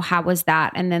chemo. How was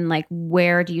that? And then like,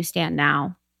 where do you stand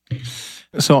now?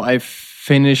 So I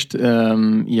finished,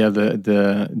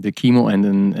 the chemo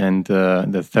and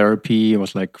the therapy. It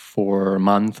was like 4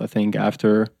 months, I think,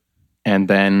 after. And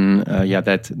then,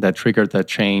 that triggered that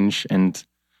change. And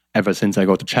ever since I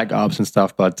go to checkups and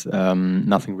stuff, but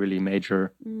nothing really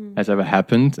major has ever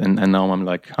happened. And now I'm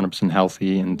like 100%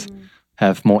 healthy and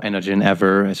have more energy than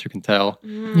ever, as you can tell.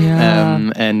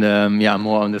 I'm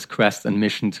more on this quest and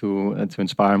mission to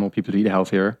inspire more people to eat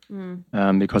healthier,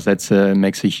 because that's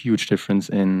makes a huge difference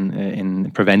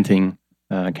in preventing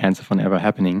cancer from ever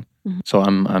happening. So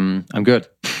I'm good.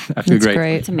 I feel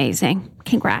great. It's amazing.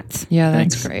 Congrats. Yeah,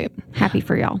 that's great. Happy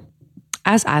for y'all.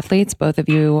 As athletes, both of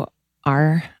you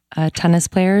are tennis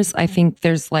players. I think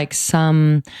there's like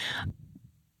some,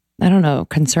 I don't know,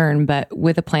 concern, but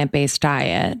with a plant-based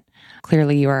diet,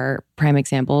 clearly you are prime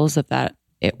examples of that.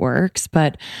 It works,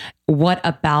 but what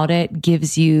about it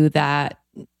gives you that,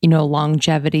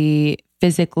 longevity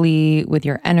physically with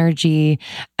your energy?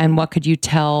 And what could you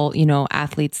tell,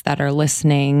 athletes that are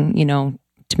listening,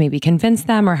 to maybe convince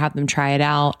them or have them try it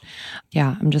out?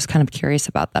 Yeah, I'm just kind of curious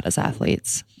about that as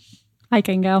athletes. I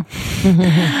can go.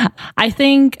 I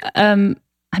think,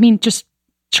 just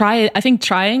try it. I think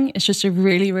trying is just a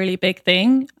really, really big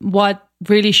thing. What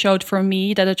really showed for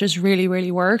me that it just really, really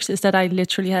works is that I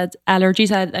literally had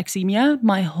allergies. I had eczema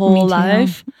my whole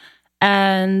life.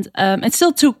 And it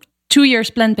still took 2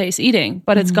 years plant-based eating,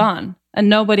 but it's gone. And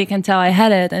nobody can tell I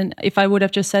had it. And if I would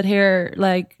have just sat here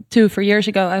like 2-3 years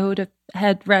ago, I would have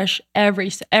had rash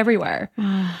everywhere.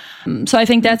 So I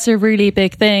think that's a really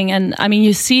big thing. And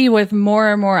you see with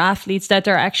more and more athletes that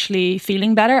they're actually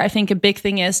feeling better. I think a big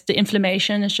thing is the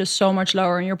inflammation is just so much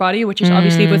lower in your body, which is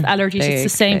obviously with allergies, it's the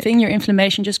same thing. Your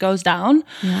inflammation just goes down,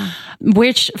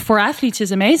 which for athletes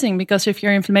is amazing, because if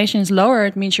your inflammation is lower,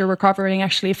 it means you're recovering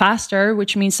actually faster,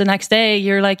 which means the next day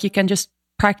you can just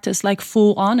practice like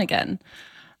full on again.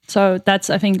 So that's,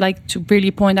 I think, like to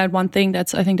really point out one thing, I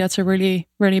think that's a really,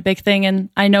 really big thing. And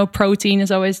I know protein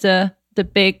is always the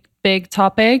big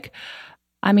topic.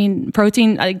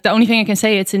 Protein, the only thing I can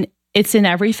say, it's in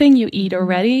everything you eat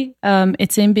already.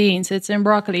 It's in beans, it's in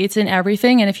broccoli, it's in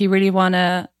everything. And if you really want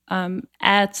to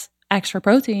add extra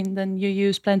protein, then you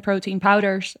use plant protein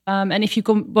powders. And if you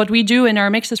what we do in our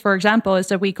mixes, for example, is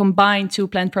that we combine 2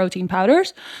 plant protein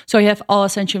powders. So you have all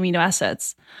essential amino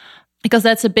acids. Because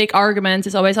that's a big argument.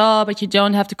 It's always, but you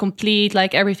don't have to complete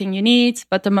like everything you need.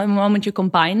 But the moment you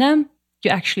combine them,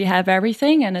 you actually have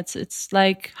everything. And it's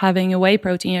like having a whey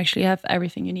protein. You actually have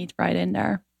everything you need right in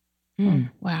there.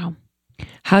 Wow.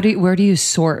 Where do you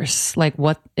source like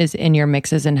what is in your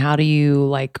mixes, and how do you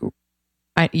like,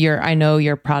 I know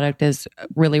your product is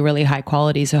really, really high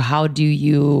quality. So how do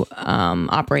you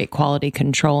operate quality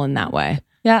control in that way?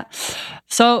 Yeah.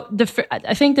 So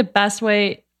I think the best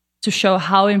way to show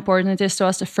how important it is to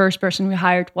us, the first person we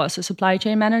hired was a supply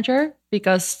chain manager,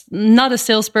 because not a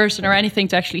salesperson or anything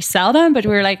to actually sell them, but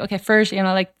we were like, okay, first,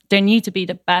 like there need to be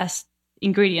the best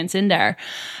ingredients in there.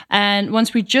 And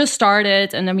once we just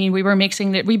started, and I mean, we were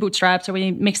mixing we bootstrapped, so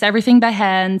we mixed everything by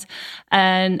hand,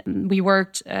 and we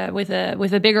worked with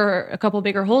a couple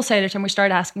bigger wholesalers, and we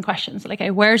started asking questions like, hey,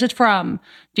 where's it from?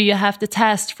 Do you have the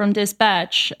test from this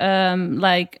batch?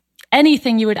 Like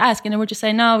anything you would ask, and they would just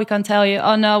say, no, we can't tell you.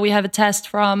 Oh no, we have a test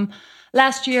from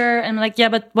last year. And I'm like, yeah,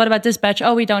 but what about this batch?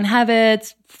 Oh, we don't have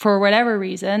it for whatever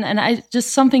reason. And I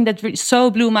just something that so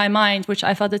blew my mind, which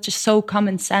I thought it's just so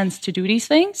common sense to do these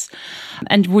things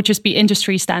and would just be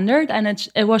industry standard. And it's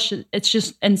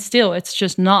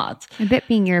just not. A bit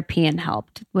being European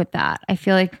helped with that. I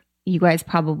feel like you guys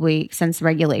probably, since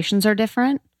regulations are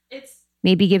different,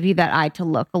 maybe give you that eye to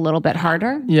look a little bit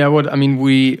harder. Yeah,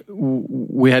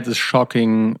 we had this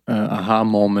shocking aha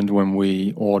moment when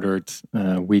we ordered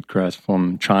wheatgrass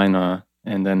from China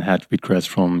and then had wheatgrass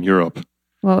from Europe.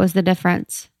 What was the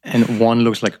difference? And one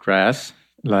looks like grass,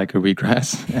 like a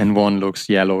wheatgrass, and one looks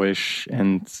yellowish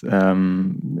and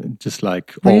just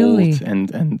like Really? old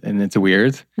and it's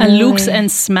weird. And looks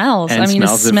and smells. And I mean,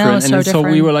 smells the smell is different. so And different.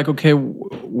 so we were like, okay,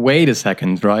 wait a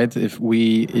second, right? If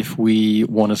we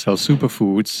want to sell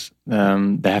superfoods,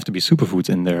 there have to be superfoods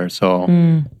in there. So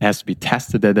it has to be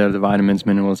tested that there are the vitamins,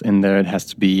 minerals in there. It has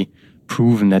to be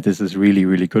proven that this is really,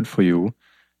 really good for you.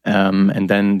 And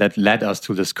then that led us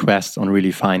to this quest on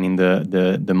really finding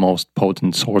the most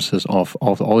potent sources of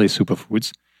all these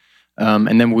superfoods.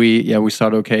 And then we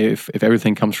started, okay, if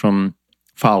everything comes from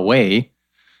far away,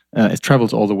 it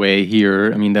travels all the way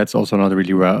here. I mean, that's also not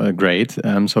really great.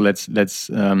 So let's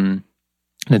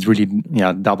really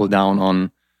double down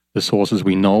on the sources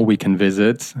we know we can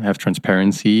visit, have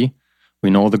transparency. We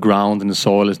know the ground and the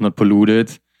soil is not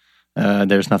polluted.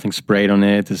 There's nothing sprayed on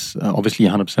it. It's obviously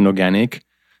 100% organic.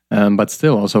 But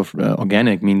still, also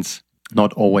organic means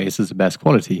not always is the best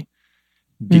quality.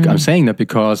 I'm saying that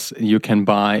because you can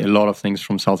buy a lot of things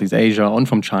from Southeast Asia and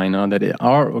from China that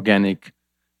are organic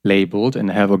labeled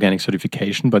and have organic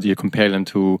certification, but you compare them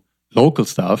to local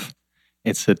stuff,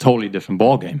 it's a totally different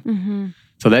ballgame. Mm-hmm.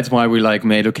 So that's why we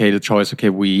made the choice. Okay,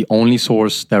 we only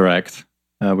source direct.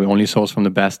 We only source from the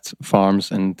best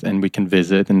farms, and we can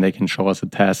visit, and they can show us a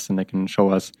test, and they can show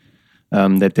us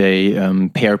that they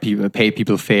pay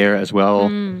people fair as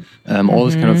well. All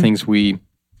these kind of things we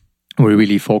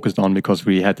really focused on because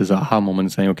we had this aha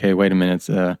moment saying, okay, wait a minute,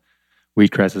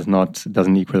 wheatgrass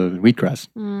doesn't equal wheatgrass.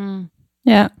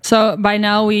 Yeah. So by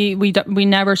now we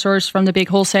never source from the big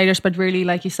wholesalers, but really,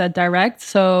 like you said, direct.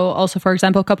 So also, for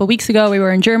example, a couple of weeks ago, we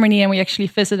were in Germany and we actually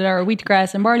visited our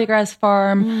wheatgrass and barleygrass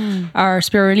farm, our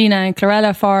spirulina and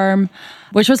chlorella farm,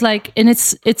 which was and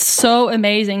it's so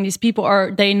amazing. These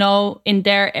people they know in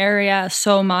their area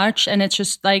so much. And it's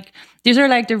just these are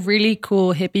the really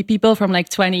cool hippie people from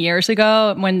 20 years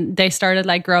ago when they started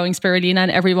growing spirulina and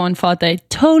everyone thought they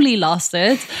totally lost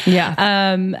it. Yeah.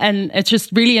 And it's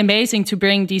just really amazing to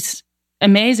bring these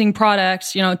amazing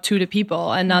products, to the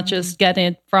people and not just get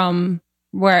it from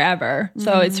wherever.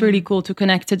 So it's really cool to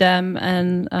connect to them.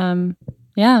 And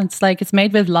it's it's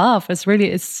made with love.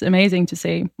 It's amazing to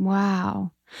see.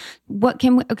 Wow. What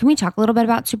can we talk a little bit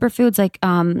about superfoods,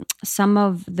 some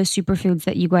of the superfoods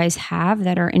that you guys have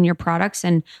that are in your products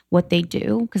and what they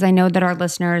do? Because I know that our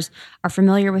listeners are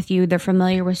familiar with you, they're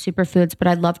familiar with superfoods, but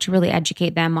I'd love to really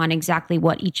educate them on exactly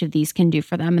what each of these can do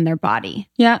for them and their body.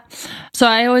 Yeah. So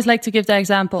I always like to give the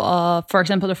example of, for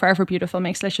example, the Forever Beautiful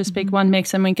mix. Let's just pick one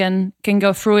mix and we can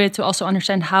go through it to also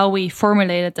understand how we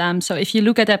formulated them. So if you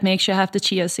look at that mix, you have the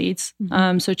chia seeds.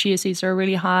 So chia seeds are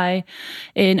really high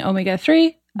in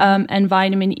omega-3. And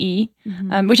vitamin E,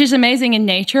 which is amazing in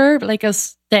nature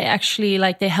because they actually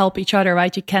they help each other,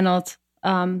 right? You cannot,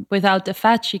 without the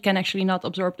fat, you can actually not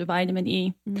absorb the vitamin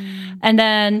E. And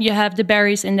then you have the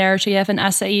berries in there. So you have an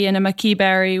acai and a maqui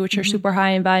berry, which are super high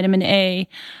in vitamin A.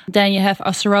 Then you have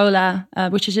acerola,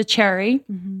 which is a cherry.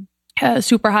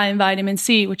 Super high in vitamin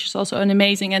C, which is also an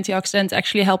amazing antioxidant,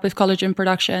 actually help with collagen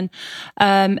production.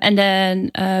 And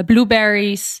then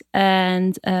blueberries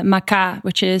and maca,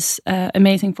 which is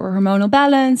amazing for hormonal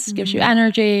balance, gives you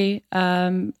energy.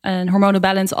 And hormonal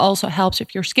balance also helps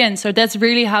with your skin. So that's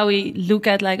really how we look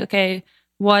at okay,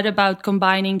 what about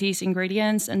combining these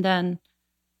ingredients? And then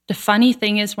the funny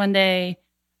thing is when they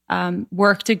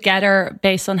work together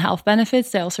based on health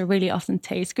benefits, they also really often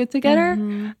taste good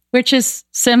together, which is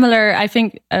similar. I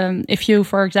think if you,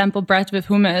 for example, bread with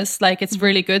hummus, it's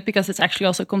really good because it's actually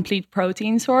also a complete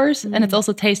protein source and it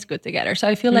also tastes good together. So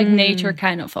I feel nature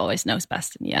kind of always knows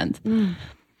best in the end.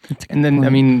 And then, I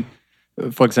mean,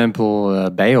 for example,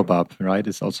 baobab, right?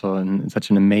 It's also such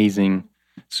an amazing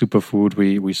superfood.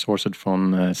 We source it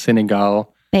from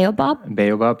Senegal.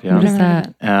 Baobab, yeah. What is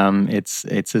that?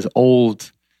 It's this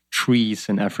old trees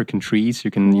and African trees.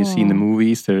 You see in the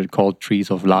movies. They're called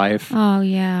trees of life. Oh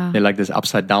yeah. They're like this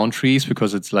upside down trees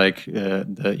because it's like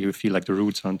you feel like the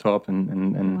roots on top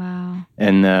and Wow.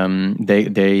 and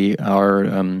they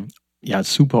are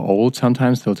super old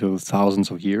sometimes till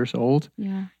thousands of years old.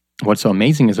 Yeah. What's so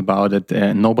amazing is about it,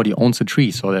 nobody owns a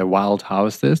tree, so they're wild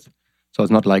harvested. So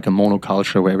it's not like a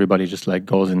monoculture where everybody just like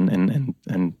goes and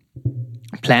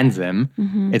plants them.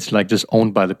 Mm-hmm. It's like just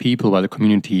owned by the people, by the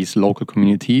communities, local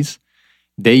communities.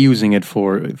 They're using it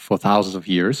for thousands of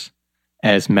years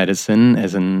as medicine,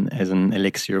 as an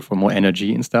elixir for more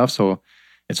energy and stuff. So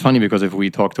it's funny because if we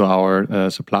talk to our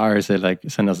suppliers, they like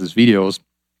send us these videos,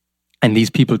 and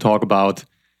these people talk about,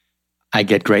 I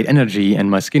get great energy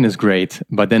and my skin is great,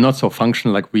 but they're not so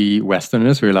functional like we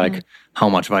Westerners. We're like, how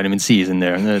much vitamin C is in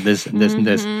there? This and this and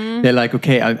this. They're like,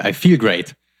 okay, I feel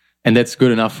great. And that's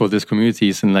good enough for these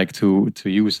communities and like to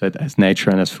use that as nature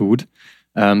and as food.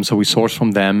 So we source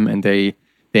from them, and they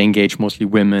engage mostly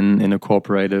women in a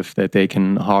cooperative that they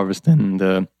can harvest in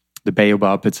the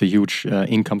baobab. It's a huge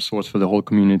income source for the whole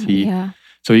community. Yeah.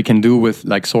 So you can do with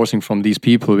like sourcing from these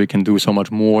people, we can do so much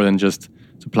more than just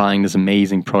supplying this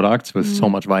amazing products with so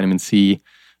much vitamin C,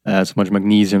 so much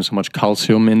magnesium, so much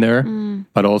calcium in there.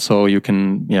 But also you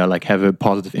can like have a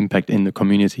positive impact in the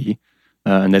community.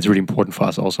 And that's really important for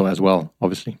us also as well,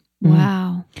 obviously.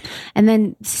 Wow. And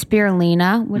then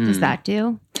spirulina, what does that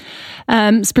do?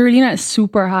 Spirulina is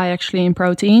super high actually in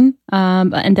protein.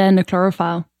 And then the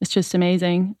chlorophyll is just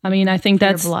amazing. I mean, I think For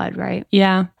your that's blood, right?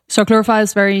 Yeah. So chlorophyll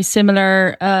is very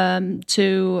similar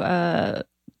to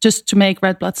just to make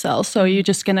red blood cells. So you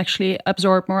just can actually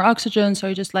absorb more oxygen. So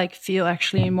you just like feel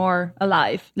actually more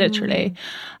alive, literally.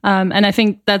 And I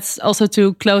think that's also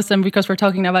to close them, because we're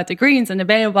talking about the greens and the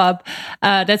baobab.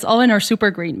 That's all in our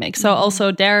super green mix. So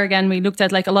also there again, we looked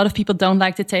at like a lot of people don't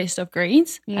like the taste of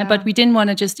greens, but we didn't want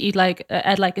to just eat like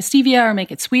add like a stevia or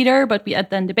make it sweeter. But we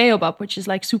add then the baobab, which is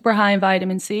like super high in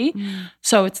vitamin C.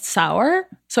 So it's sour.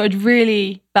 So it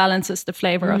really balances the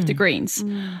flavor of the greens.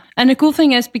 And the cool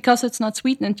thing is, because it's not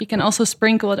sweetened, you can also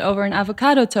sprinkle it over an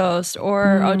avocado toast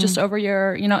or just over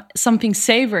your, something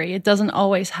savory. It doesn't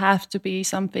always have to be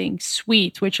something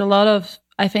sweet, which a lot of,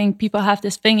 I think people have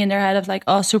this thing in their head of like,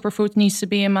 oh, superfood needs to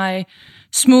be in my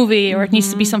smoothie or it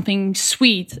needs to be something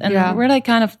sweet. And we're like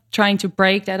kind of trying to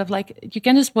break that of like, you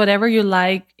can just whatever you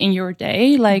like in your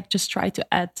day, like just try to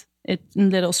add it in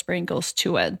little sprinkles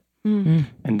to it.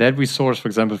 And that we source, for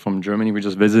example, from Germany. We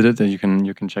just visited, and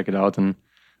you can check it out on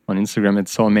Instagram.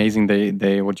 It's so amazing.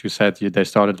 They what you said. They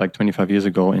started like 25 years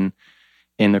ago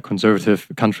in a conservative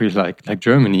country like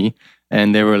Germany,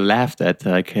 and they were laughed at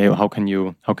like, hey, how can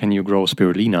you grow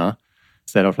spirulina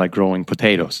instead of like growing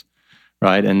potatoes,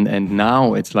 right? And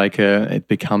now it's like it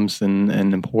becomes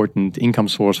an important income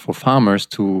source for farmers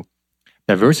to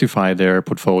diversify their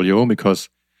portfolio, because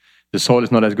the soil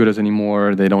is not as good as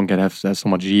anymore. They don't have so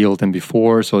much yield than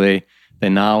before. So they're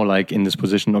now like in this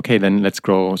position, okay, then let's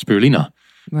grow spirulina.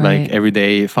 Like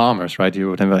everyday farmers, right?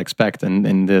 You would never expect.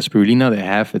 And the spirulina they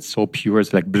have, it's so pure,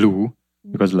 it's like blue,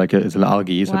 because like it's an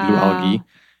algae, it's a blue algae.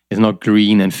 It's not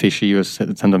green and fishy as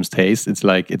it sometimes tastes. It's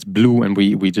like, it's blue, and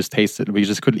we just taste it. We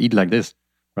just could eat like this,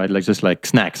 right? Like just like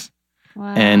snacks.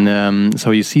 Wow. And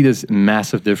so you see this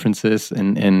massive differences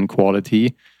in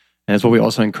quality. And that's what we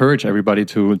also encourage everybody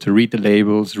to read the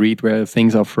labels, read where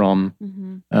things are from,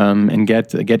 and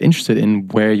get interested in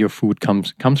where your food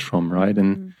comes from, right?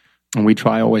 And we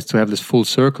try always to have this full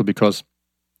circle, because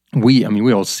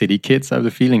we're all city kids, I have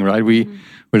the feeling, right?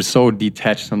 We're so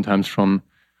detached sometimes from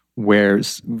where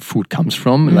food comes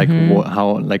from, like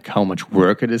how much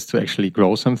work it is to actually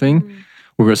grow something.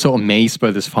 We were so amazed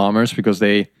by these farmers, because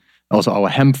also our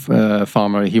hemp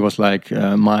farmer, he was like,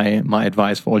 my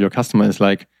advice for all your customers is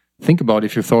like, think about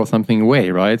if you throw something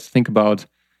away, right? Think about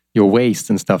your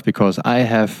waste and stuff, because I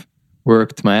have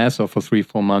worked my ass off for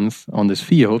 3-4 months on these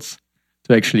fields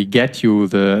to actually get you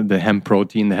the hemp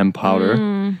protein, the hemp powder.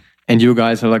 And you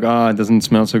guys are like, it doesn't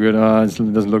smell so good.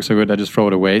 It doesn't look so good. I just throw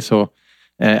it away. So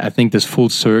I think this full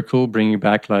circle, bringing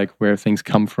back like where things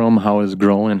come from, how it's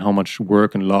grown, and how much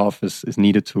work and love is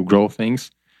needed to grow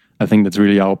things. I think that's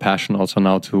really our passion also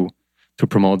now to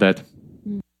promote that.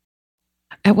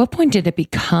 At what point did it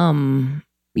become,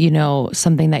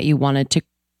 something that you wanted to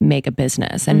make a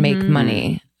business and make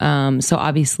money? So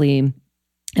obviously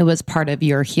it was part of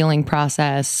your healing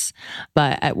process,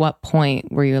 but at what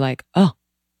point were you like, oh,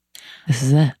 this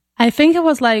is it? I think it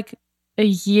was like a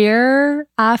year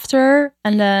after.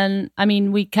 And then, I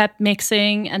mean, we kept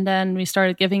mixing and then we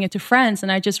started giving it to friends.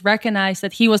 And I just recognized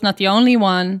that he was not the only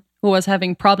one who was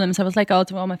having problems. I was like, oh,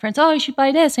 to all my friends, oh, you should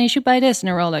buy this and you should buy this. And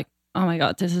they were all like, oh my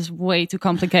God, this is way too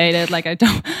complicated. Like, I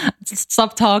don't,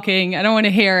 stop talking. I don't want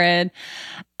to hear it.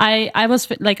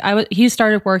 He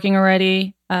started working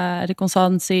already at a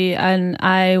consultancy,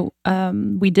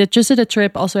 and we did a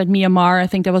trip also at Myanmar. I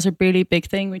think that was a really big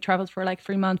thing. We traveled for like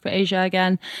 3 months for Asia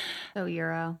again. So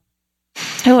Euro.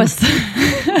 It was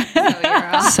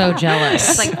so jealous.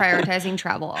 It's like prioritizing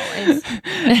travel always.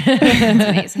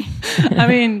 It's amazing. I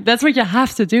mean, that's what you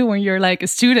have to do when you're like a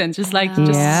student. Just like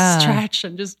just stretch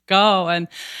and just go. And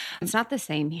it's not the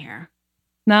same here.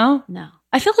 No? No.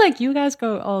 I feel like you guys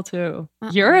go all to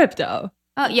Europe though.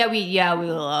 Oh yeah, we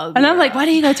love. And Europe. I'm like, why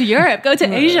do you go to Europe? Go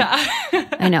to Asia.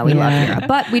 I know we love Europe,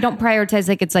 but we don't prioritize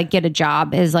like it's like get a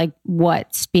job is like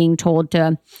what's being told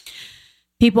to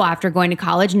people after going to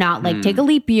college, not like take a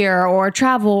leap year or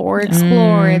travel or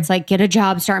explore. It's like get a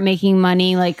job, start making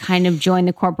money, like kind of join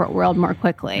the corporate world more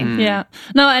quickly. Yeah.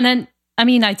 No, and then I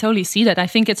mean, I totally see that. I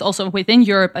think it's also within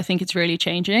Europe, I think it's really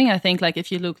changing. I think like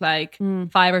if you look like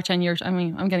 5 or 10 years, I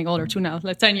mean, I'm getting older too now,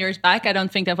 like 10 years back, I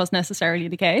don't think that was necessarily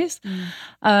the case.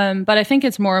 But I think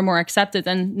it's more and more accepted.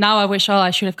 And now I wish,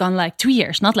 I should have gone like 2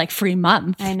 years, not like 3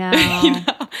 months. I know.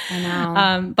 I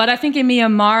know. But I think in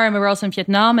Myanmar, and we were also in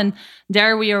Vietnam, and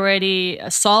there we already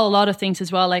saw a lot of things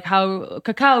as well, like how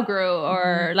cacao grew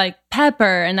or like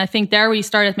pepper. And I think there we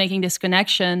started making this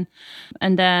connection.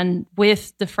 And then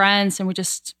with the friends, and we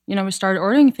just, we started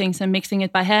ordering things and mixing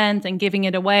it by hand and giving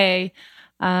it away.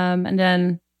 And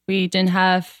then we didn't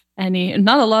have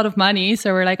not a lot of money.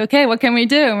 So we're like, okay, what can we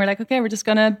do? And we're like, okay, we're just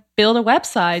going to build a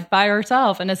website by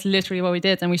ourselves. And that's literally what we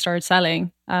did. And we started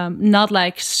selling, not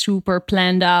like super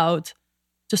planned out,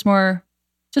 just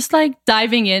like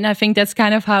diving in. I think that's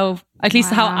kind of how, at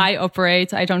least how I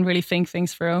operate. I don't really think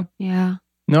things through. Yeah.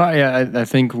 No, I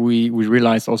think we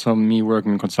realized also, me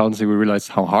working in consultancy, we realized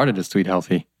how hard it is to eat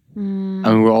healthy. I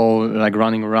mean, we're all like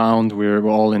running around. We're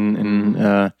all in.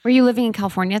 Were you living in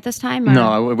California at this time? Or?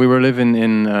 No, we were living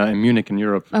in Munich in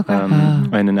Europe, okay.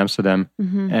 And in Amsterdam.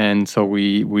 And so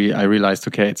I realized,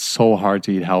 okay, it's so hard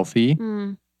to eat healthy.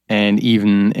 And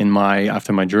even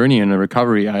after my journey in the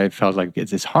recovery, I felt like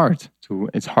it's hard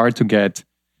to get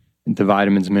the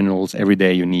vitamins, minerals every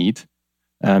day you need.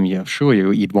 Sure,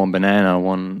 you eat one banana,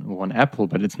 one apple,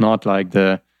 but it's not like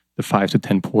the 5 to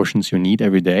 10 portions you need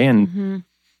every day. And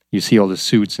you see all the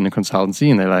suits in the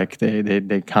consultancy, and they're like,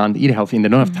 they can't eat healthy, and they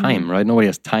don't have time, right? Nobody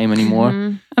has time anymore.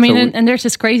 I mean, and there's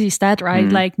this crazy stat, right?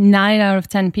 Like 9 out of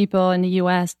 10 people in the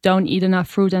US don't eat enough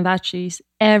fruit and veggies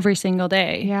every single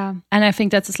day. Yeah. And I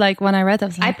think that's just like, when I read that, I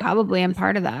was like, I probably am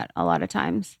part of that a lot of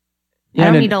times. Yeah,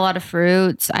 I don't eat a lot of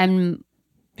fruits. You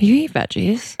eat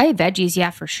veggies. I eat veggies, yeah,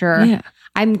 for sure. Yeah.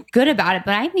 I'm good about it,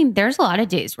 but I mean, there's a lot of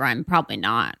days where I'm probably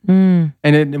not. And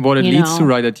what it leads to,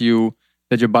 right, that your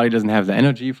body doesn't have the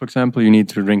energy, for example. You need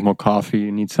to drink more coffee.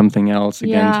 You need something else,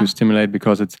 again, to stimulate,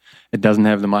 because it doesn't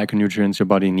have the micronutrients your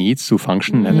body needs to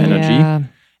function, have energy. Yeah.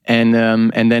 And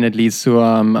then it leads to,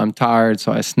 I'm tired,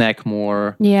 so I snack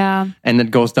more. Yeah. And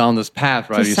it goes down this path,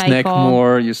 right? You snack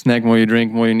more, you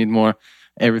drink more, you need more.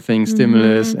 Everything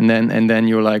stimulus, and then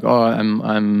you're like,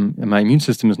 my immune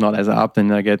system is not as up,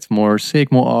 and I get more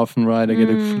sick more often, right? I get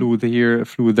a flu here, a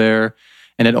flu there,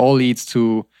 and it all leads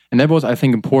to, and that was, I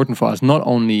think, important for us. Not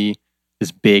only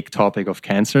this big topic of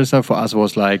cancer, so for us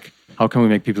was like, how can we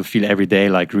make people feel every day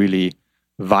like really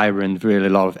vibrant, really a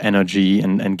lot of energy,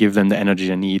 and give them the energy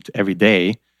they need every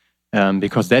day,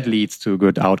 because that leads to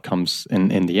good outcomes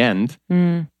in the end.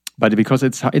 But because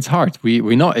it's hard,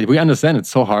 we know it, we understand it's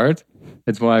so hard.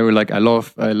 That's why we're like, I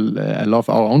love our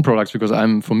own products, because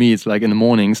for me, it's like in the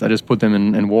mornings, I just put them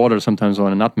in water sometimes, or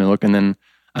in a nut milk, and then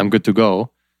I'm good to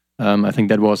go. I think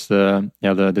that was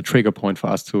the trigger point for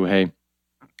us to, hey,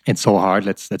 it's so hard,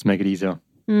 let's make it easier.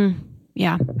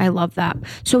 Yeah, I love that.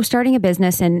 So starting a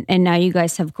business and now you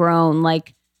guys have grown,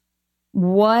 like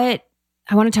I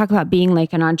want to talk about being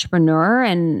like an entrepreneur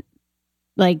and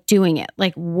like doing it.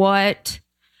 Like what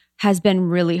has been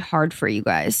really hard for you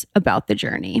guys about the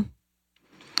journey?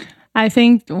 I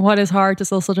think what is hard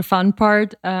is also the fun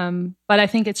part. But I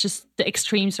think it's just the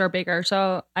extremes are bigger.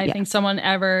 So I think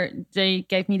they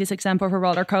gave me this example of a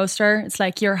roller coaster. It's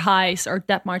like your highs are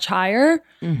that much higher,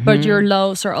 but your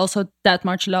lows are also that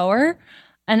much lower.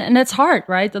 And that's hard,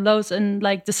 right? The lows and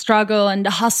like the struggle and the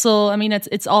hustle. I mean,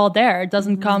 it's all there. It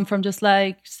doesn't come from just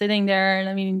like sitting there. And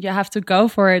I mean, you have to go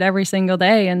for it every single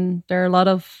day. And there are a lot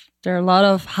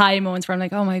of high moments where I'm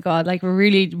like, oh my God, like we're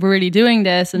really doing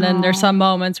this. And then there's some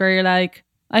moments where you're like,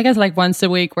 I guess like once a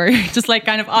week, where you're just like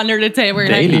kind of under the table. We're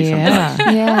Daily, like,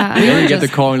 Yeah. Then you get the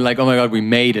call and like, oh my god, we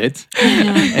made it,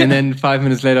 and then 5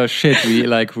 minutes later, shit,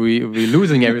 we're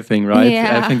losing everything, right?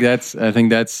 Yeah. I think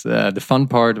that's the fun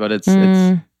part, but it's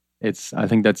I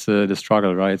think that's the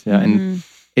struggle, right? Yeah, and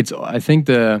it's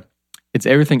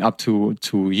everything up to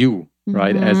you,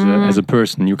 right? As a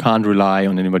person, you can't rely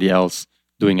on anybody else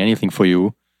doing anything for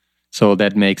you. So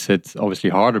that makes it obviously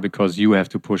harder because you have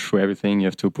to push through everything. You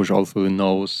have to push all through the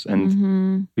no's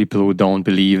and people who don't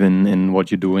believe in what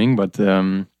you're doing. But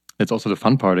that's also the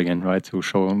fun part again, right? To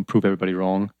show and prove everybody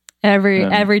wrong.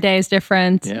 Every day is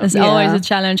different. Yeah. It's always a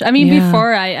challenge. I mean,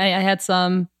 before I had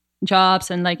some jobs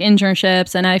and like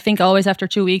internships, and I think always after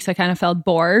 2 weeks I kind of felt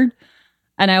bored.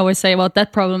 And I always say, well,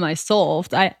 that problem I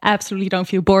solved. I absolutely don't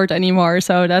feel bored anymore.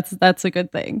 So that's a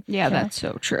good thing. Yeah, that's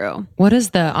so true. What does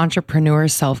the entrepreneur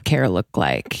self-care look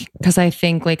like? Because I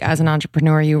think like as an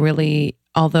entrepreneur, you really,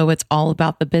 although it's all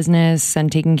about the business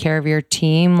and taking care of your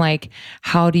team, like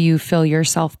how do you fill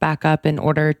yourself back up in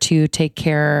order to take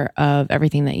care of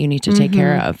everything that you need to take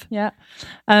care of? Yeah.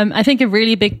 I think a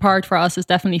really big part for us is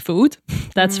definitely food.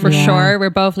 That's for sure. We're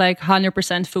both like 100%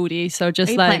 foodie. So just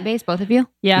Are you like plant-based, both of you?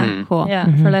 Yeah. Cool. Yeah.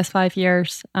 For the last 5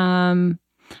 years.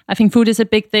 I think food is a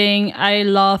big thing. I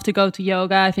love to go to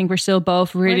yoga. I think we're still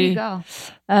both really... Where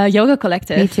do you go? Yoga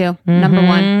Collective. Me too. Number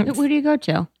one. Where do you go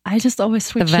to? I just always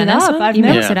switch it Venice up. one? I've You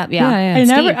never... mix it up,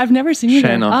 yeah. I've never seen you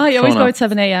there. Shana. Oh, you always Shana. go at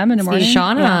 7 a.m. in the morning.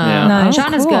 Shauna. Yeah. Nice.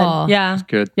 Shauna's good. Yeah.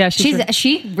 Good. Yeah.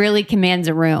 She really commands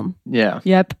a room. Yeah.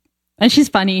 Yep. And she's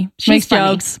funny. She She's makes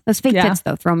funny. jokes. Those fake Yeah. tits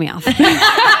though throw me off.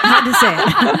 Hard to say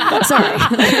it.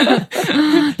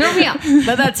 Sorry. Throw me off.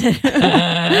 But that's it.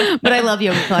 But I love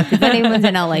Yoga Collective. If anyone's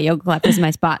in LA, Yoga Collective is my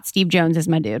spot. Steve Jones is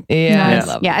my dude. Yeah, Nice.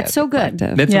 I love Yeah, it's so good.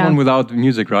 That's Yeah. the one without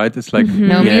music, right? It's like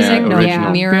No music, no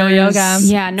original. mirrors. Real yoga.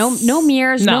 Yeah, no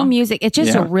mirrors, no No. music. It's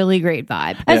just a Yeah. really great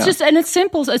vibe. And it's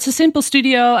simple. It's a simple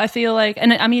studio. I feel like,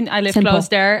 and I mean, I live Simple. close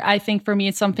there. I think for me,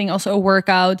 it's something also a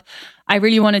workout. I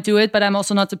really want to do it, but I'm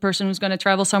also not the person who's going to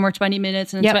travel somewhere 20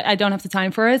 minutes and Yep. I don't have the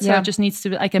time for it. So Yeah. it just needs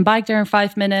to, I can bike there in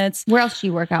 5 minutes. Where else do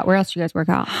you work out? Where else do you guys work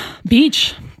out?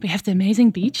 Beach. We have the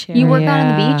amazing beach here. You work out on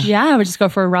the beach? Yeah, we just go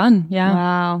for a run. Yeah.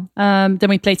 Wow. Then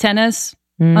we play tennis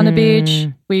on the beach.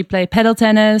 We play pedal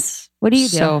tennis. What do you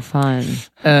do? So fun.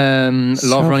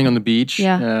 Love running on the beach.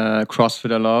 Yeah.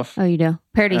 CrossFit I love. Oh, you do?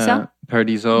 Paradiso?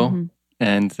 Paradiso.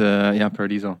 And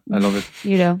Paradiso. I love it.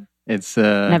 You do? It's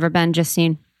Never been, just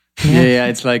seen. Yeah,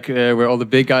 it's like where all the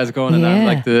big guys go, and I'm Yeah.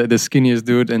 like the skinniest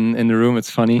dude in the room. It's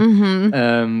funny,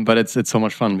 but it's so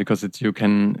much fun because you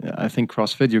can. I think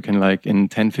CrossFit, you can like in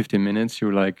 10-15 minutes, you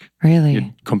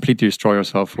Really? completely destroy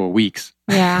yourself for weeks.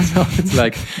 Yeah. So it's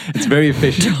like it's very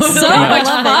efficient. So much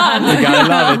fun. You gotta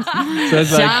love it. So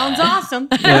it's like Sounds awesome.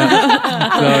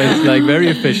 yeah. So it's like very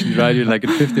efficient, right? You're like in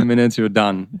 15 minutes, you're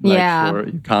done. Like Yeah.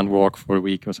 you can't walk for a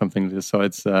week or something like this. So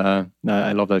it's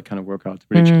I love that kind of workout.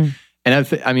 Really. And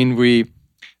I mean,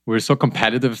 we're so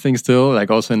competitive thing still, like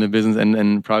also in the business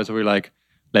and private. So we're like,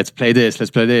 let's play this,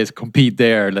 compete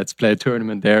there, let's play a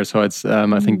tournament there. So it's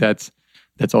I think that's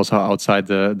also outside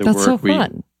the That's work. so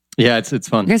fun. Yeah, it's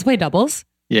fun. You guys play doubles?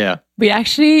 Yeah. We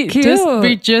actually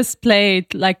Cute. just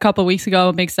played like a couple weeks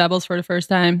ago mixed doubles for the first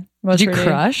time. It was Did you really-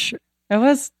 crush? It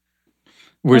was.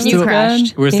 We're You still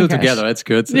crashed. we're still You crashed. together. That's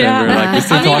good. Yeah. And we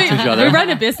still I talk mean, to each other. we run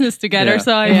a business together, Yeah.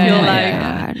 so I Yeah, feel yeah,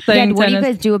 like Yeah, playing what do you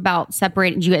tennis. guys do about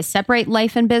separating? Do you guys separate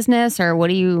life and business, or what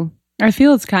do you? I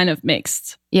feel it's kind of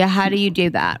mixed. Yeah, how do you do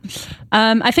that?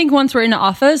 I think once we're in the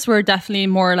office, we're definitely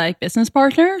more like business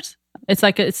partners. It's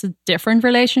like it's a different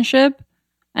relationship,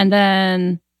 and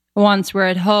then once we're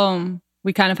at home,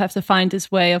 we kind of have to find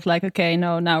this way of like, okay,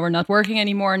 no, now we're not working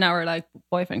anymore. Now we're like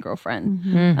boyfriend, girlfriend.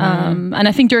 And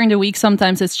I think during the week,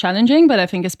 sometimes it's challenging, but I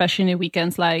think especially in the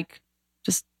weekends, like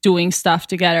just doing stuff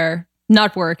together,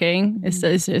 not working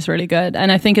is really good.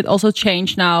 And I think it also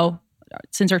changed now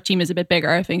since our team is a bit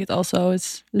bigger. I think it also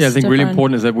is Yeah, I think really different.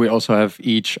 important is that we also have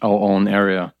each our own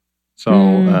area. So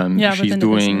Yeah, she's within the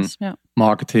doing business, yeah.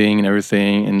 marketing and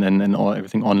everything, and all,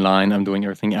 everything online. I'm doing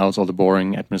everything else, all the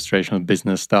boring administrative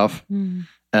business stuff.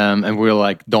 And we're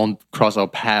like, don't cross our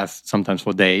paths sometimes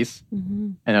for days.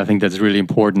 And I think that's really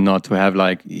important not to have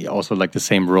like also like the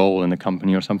same role in the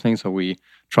company or something. So we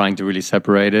trying to really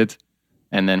separate it,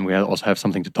 and then we also have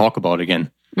something to talk about again.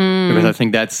 Because I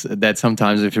think that's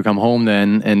sometimes if you come home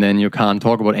then you can't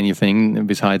talk about anything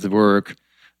besides work.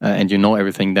 And you know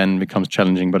everything, then becomes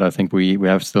challenging. But I think we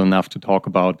have still enough to talk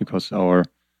about because our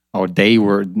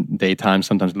daytime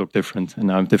sometimes look different,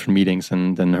 and I have different meetings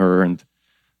than her, and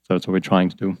so that's what we're trying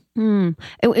to do.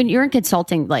 And you're in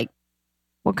consulting, like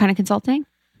what kind of consulting?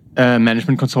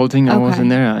 Management consulting. I was in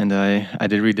there, and I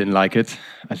really didn't like it.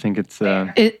 I think it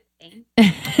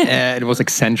was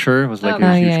Accenture. It was like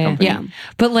a huge company. Yeah,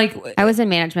 but like I was in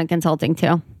management consulting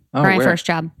too. For my first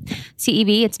job,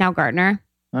 CEB. It's now Gartner.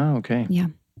 Oh, okay. Yeah.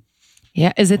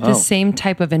 Yeah, is it the same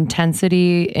type of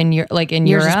intensity in your in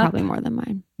Yours Europe? Is probably more than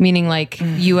mine. Meaning like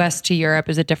US to Europe,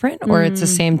 is it different or it's the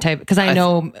same type? Because I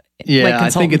know, I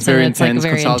think it's very intense.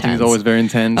 Consulting is always very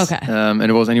intense. Okay, and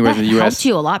it was anywhere in the US. Helped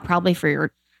you a lot, probably for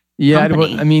your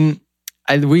company. I mean,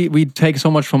 we take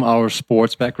so much from our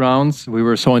sports backgrounds. We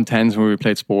were so intense when we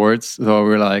played sports, so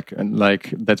we're like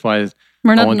that's why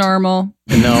we're not normal.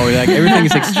 No, like everything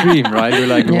is extreme, right? We're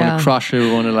like we want to crush it.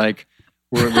 We want to like.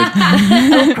 We're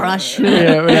crush.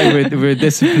 We're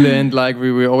disciplined. Like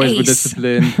we always were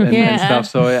disciplined and stuff.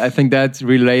 So I think that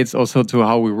relates also to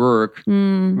how we work.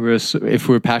 If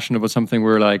we're passionate about something,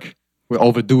 we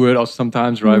overdo it. Or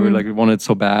sometimes, right? We're like we want it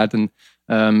so bad. And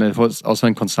it was also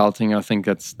in consulting. I think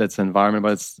that's the environment.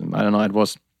 But I don't know. It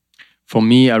was for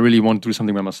me. I really want to do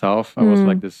something by myself. I was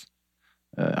like this.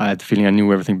 I had the feeling I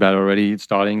knew everything better already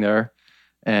starting there.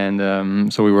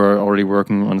 And so we were already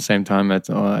working on the same time at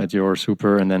your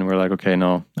Super, and then we're like, okay,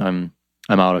 no, I'm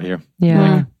out of here.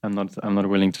 Yeah, like, I'm not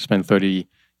willing to spend 30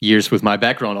 years with my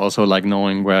background. Also, like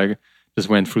knowing where I just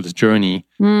went through this journey,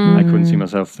 I couldn't see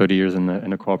myself 30 years in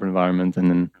a corporate environment,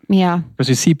 and then because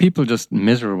you see people just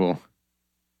miserable.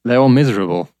 They're all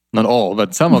miserable, not all,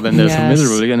 but some of them they're so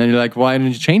miserable, and then you're like, why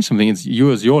didn't you change something? It's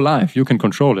your life, you can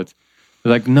control it.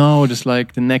 They're like, no, just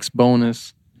like the next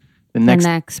bonus. The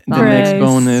next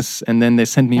bonus, and then they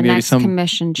sent me maybe some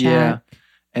commission check,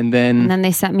 and then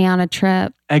they sent me on a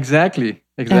trip. Exactly.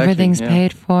 Everything's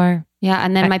paid for. Yeah,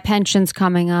 and then my pension's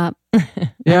coming up.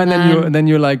 and then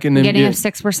you're like, and then getting a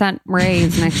 6%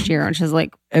 raise next year, which is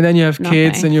like, and then you have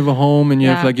kids, and you have a home, and you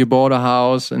have like you bought a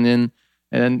house, and then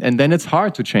it's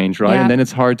hard to change, right? And then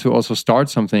it's hard to also start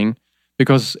something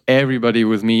because everybody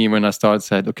with me when I started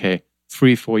said, okay,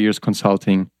 3-4 years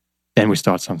consulting, then we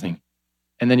start something.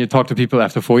 And then you talk to people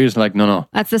after 4 years, like, no.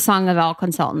 That's the song of all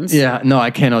consultants. Yeah, no,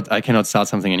 I cannot start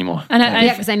something anymore. And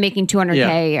because I'm making $200K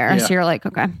a year, so you're like,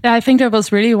 okay. I think that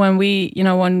was really when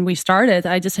we started.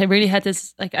 I really had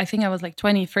this, like, I think I was like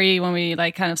 23 when we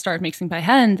like kind of started mixing by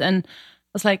hand, and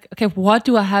I was like, okay, what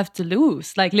do I have to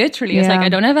lose? Like literally, it's like I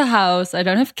don't have a house, I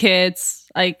don't have kids,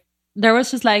 like. There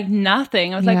was just like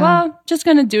nothing. I was like, well, just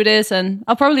going to do this and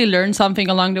I'll probably learn something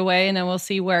along the way and then we'll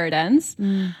see where it ends.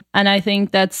 And I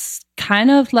think that's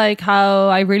kind of like how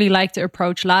I really like to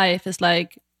approach life is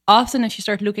like often if you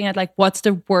start looking at like what's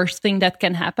the worst thing that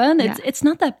can happen, it's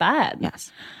not that bad.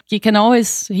 Yes. He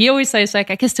always says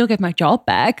like, I can still get my job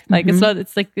back. Like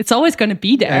it's always going to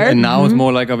be there. And now it's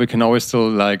more like, we can always still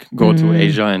like go to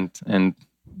Asia and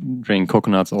drink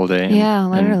coconuts all day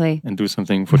literally and do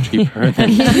something for cheaper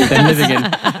than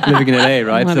living in LA,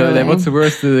 right? Literally. So then what's the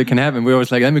worst that can happen? We're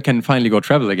always like, then we can finally go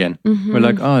travel again. We're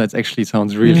like, oh, that actually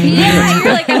sounds really you're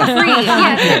like, I'm free.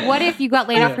 Like, what if you got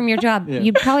laid off from your job?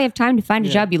 You'd probably have time to find a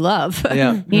job you love.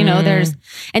 There's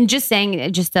and just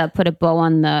saying, just to put a bow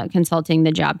on the consulting,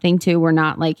 the job thing too, we're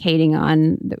not like hating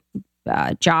on the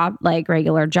job, like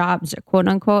regular jobs, quote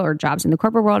unquote, or jobs in the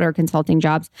corporate world or consulting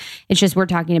jobs. It's just we're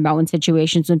talking about when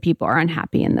people are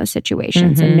unhappy in those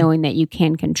situations and knowing that you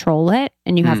can control it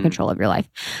and you have control of your life.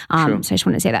 So I just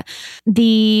want to say that.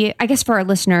 I guess for our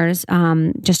listeners,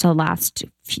 just a last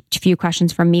few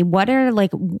questions from me. What are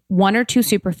like 1 or 2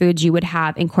 superfoods you would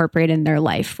have incorporated in their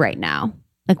life right now?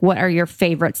 Like what are your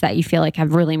favorites that you feel like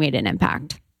have really made an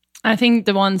impact? I think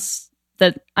the ones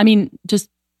that, just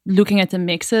looking at the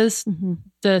mixes,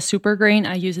 the super green,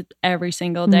 I use it every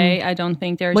single day. I don't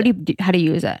think there's... How do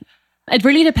you use it? It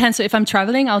really depends. So if I'm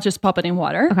traveling, I'll just pop it in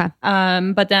water. Okay.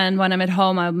 But then when I'm at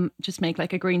home, I'll just make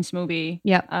like a green smoothie.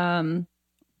 Yeah.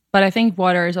 But I think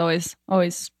water is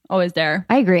always there.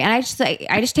 I agree. And I just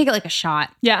take it like a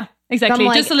shot. Yeah. Exactly.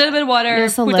 Like, just a little bit of water,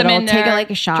 put them in there, take it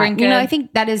like a shot. Drink it. I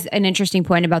think that is an interesting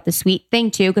point about the sweet thing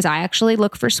too, because I actually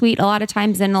look for sweet a lot of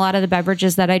times in a lot of the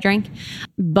beverages that I drink,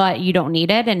 but you don't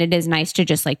need it. And it is nice to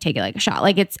just like take it like a shot.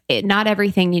 Like not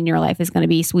everything in your life is going to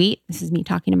be sweet. This is me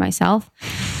talking to myself.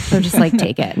 So just like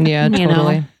take it. Yeah,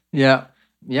 totally.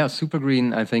 Yeah, super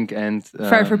green, I think, and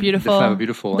Forever Beautiful. Forever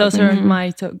Beautiful. Those are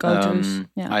my go-tos.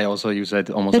 I also use that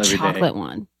almost every day. The chocolate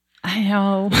one. I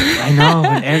know.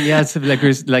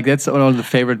 It's like that's all the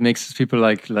favorite mixes people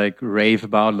like rave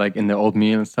about, like in the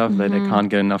oatmeal and stuff. Like they can't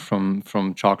get enough from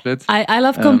chocolate. I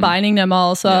love combining them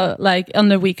all. So like on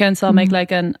the weekends I'll make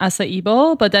like an acai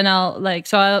bowl, but then I'll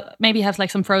maybe have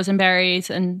like some frozen berries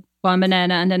and one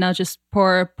banana, and then I'll just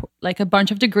pour like a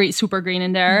bunch of the super green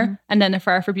in there, and then the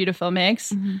Forever Beautiful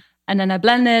mix. And then I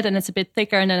blend it and it's a bit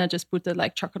thicker. And then I just put the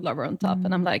like chocolate lover on top.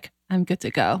 And I'm like, I'm good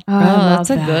to go. Oh, that's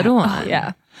a good one. Oh,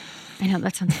 yeah. I know,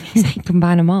 that sounds amazing.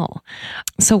 Combine them all.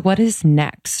 So what is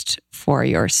next for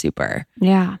your super?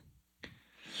 Yeah.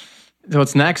 So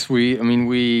what's next? We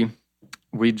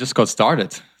just got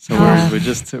started. So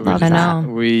there's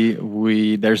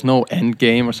no end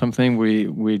game or something.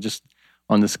 We just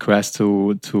on this quest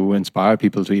to inspire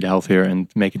people to eat healthier and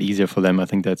make it easier for them. I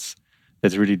think that's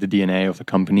really the DNA of the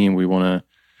company, and we want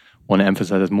to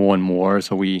emphasize it more and more.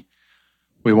 So we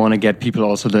want to get people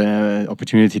also the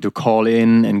opportunity to call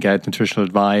in and get nutritional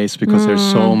advice, because there's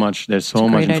so much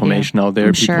information out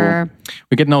there.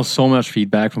 We get now so much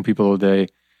feedback from people. They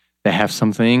have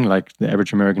something, like the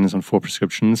average American is on 4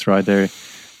 prescriptions, right? They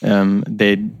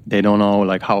don't know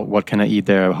like what can I eat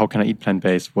there? How can I eat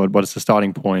plant-based? What is the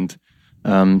starting point?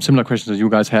 Similar questions as you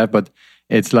guys have, but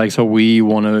it's like, so we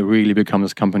want to really become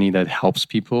this company that helps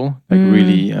people, like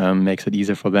really makes it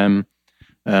easier for them.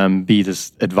 Be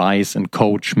this advice and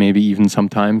coach, maybe even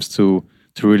sometimes to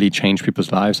really change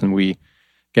people's lives. And we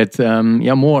get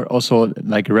more also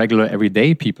like regular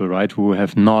everyday people, right, who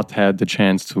have not had the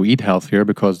chance to eat healthier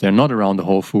because they're not around the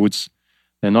Whole Foods,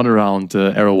 they're not around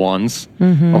the Erewhons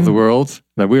of the world.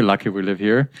 That we're lucky we live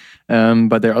here,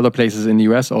 but there are other places in the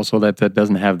US also that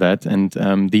doesn't have that,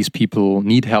 and these people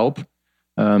need help.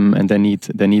 And they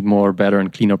need more better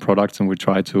and cleaner products, and we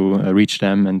try to reach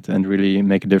them and really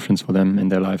make a difference for them in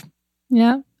their life.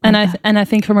 Yeah, and I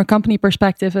think from a company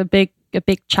perspective, a big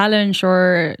challenge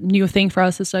or new thing for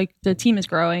us is like the team is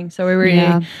growing. So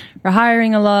we're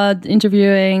hiring a lot,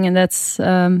 interviewing, and that's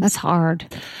hard.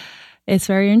 It's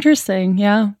very interesting.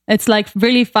 Yeah. It's like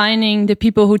really finding the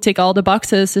people who tick all the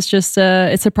boxes. It's just,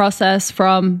 it's a process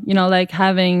from, like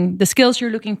having the skills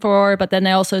you're looking for, but then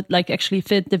they also like actually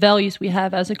fit the values we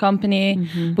have as a company.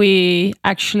 Mm-hmm. We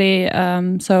actually,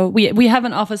 so we have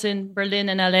an office in Berlin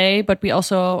and LA, but we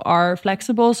also are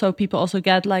flexible. So people also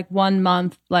get like 1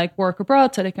 month, like work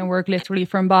abroad, so they can work literally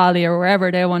from Bali or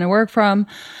wherever they want to work from.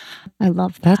 I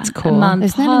love that. That's cool.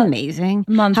 Isn't that amazing?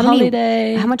 Month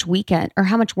holiday. How much weekend or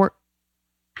how much work?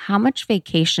 How much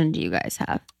vacation do you guys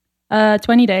have?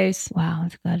 20 days. Wow,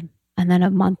 that's good. And then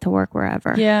a month to work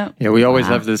wherever. Yeah. Yeah, we always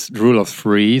have this rule of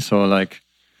 3. So like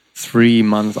 3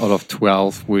 months out of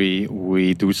 12,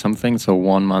 we do something. So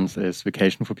 1 month is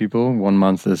vacation for people. 1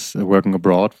 month is working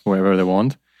abroad wherever they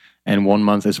want. And 1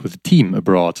 month is with the team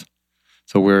abroad.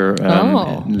 So we're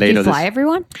later. Do you fly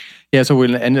everyone? Yeah, so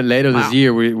later this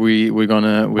year we're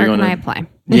gonna. Where can I apply?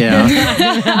 Yeah,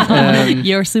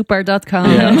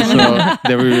 yoursuper.com. Yeah, so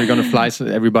then we're gonna fly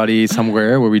everybody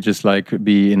somewhere where we just like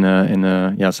be in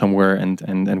a somewhere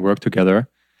and work together.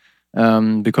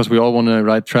 Because we all want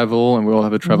to travel and we all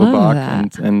have a travel bug,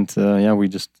 and we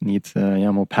just need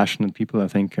more passionate people. I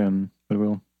think, but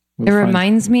we'll. It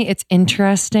reminds me, it's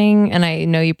interesting, and I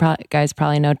know you guys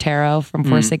probably know Taro from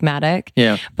Four Sigmatic.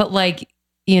 Yeah. But like,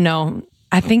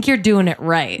 I think you're doing it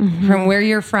right. Mm-hmm. From where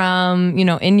you're from,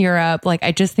 in Europe, like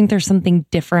I just think there's something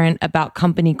different about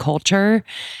company culture,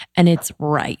 and it's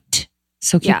right.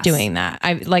 So keep doing that.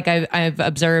 I've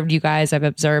observed you guys, I've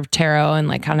observed Taro and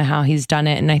like kind of how he's done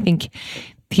it. And I think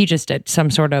he just did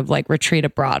some sort of like retreat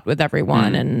abroad with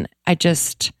everyone. And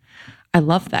I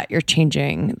love that you're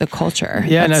changing the culture.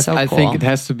 Yeah, That's and I think it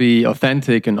has to be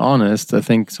authentic and honest. I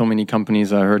think so many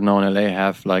companies I heard now in LA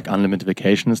have like unlimited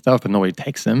vacation and stuff, but nobody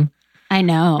takes them. I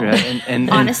know. Right? And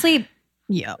honestly,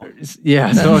 yeah. So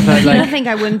it's like, I think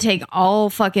I wouldn't take all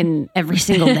fucking every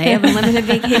single day of unlimited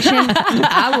vacation.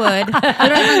 I would. But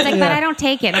everyone's like, but I don't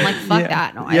take it. I'm like, fuck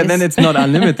that noise. Yeah, then it's not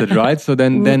unlimited, right? So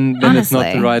then it's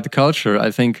not the right culture.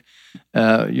 I think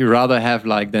you rather have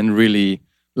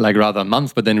rather a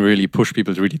month, but then really push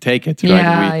people to really take it.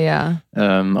 Right?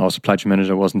 Our supply chain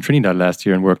manager was in Trinidad last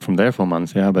year and worked from there for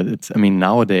months. Yeah, but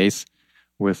nowadays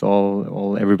with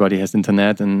everybody has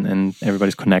internet and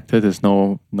everybody's connected, there's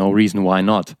no reason why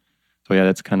not. So yeah,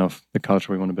 that's kind of the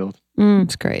culture we want to build.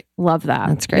 It's great. Love that.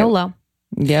 That's great. YOLO.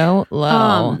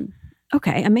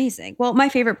 Okay, amazing. Well, my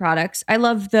favorite products. I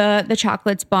love the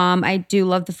chocolates bomb. I do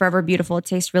love the Forever Beautiful. It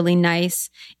tastes really nice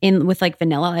with like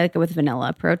vanilla. I like it with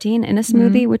vanilla protein in a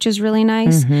smoothie, which is really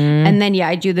nice. Mm-hmm. And then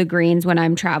I do the greens when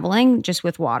I'm traveling, just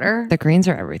with water. The greens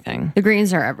are everything.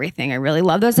 I really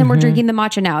love those. And we're drinking the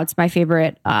matcha now. It's my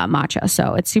favorite matcha.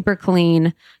 So it's super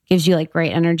clean, gives you like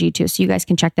great energy too. So you guys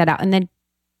can check that out. And then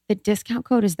the discount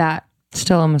code is that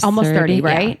Still almost 30,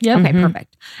 right? Yeah. Okay,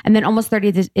 perfect. And then almost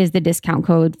 30 is the discount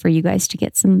code for you guys to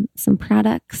get some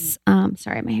products.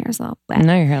 Sorry, my hair's all wet.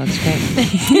 No, your hair looks great.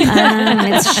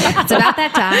 It's about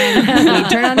that time. We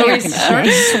turn on the air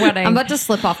conditioner. Sweating. I'm about to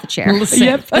slip off the chair.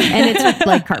 Yep. And it's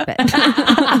like carpet.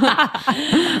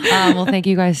 Well, thank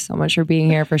you guys so much for being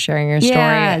here, for sharing your story.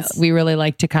 Yes. We really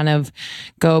like to kind of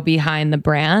go behind the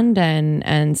brand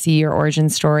and see your origin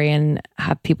story and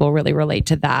have people really relate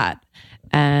to that.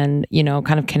 And, you know,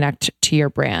 kind of connect to your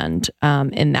brand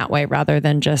in that way rather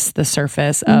than just the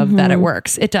surface of that it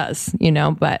works. It does, you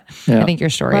know, but I think your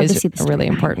story Love to is see the a really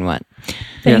story important one.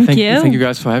 Thank you. Thank you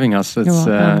guys for having us.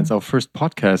 It's our first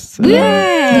podcast.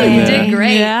 Yay! You did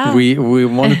great. Yeah. We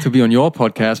wanted to be on your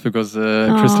podcast because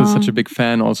Kristel's such a big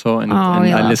fan also, and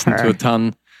I listen to a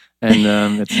ton.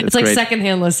 And it's like great.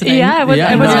 secondhand listening. Yeah, it was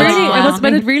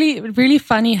when it Amazing. really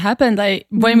funny happened. Like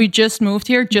when we just moved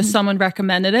here, just someone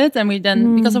recommended it, and we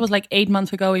then because it was like 8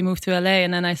 months ago, we moved to LA,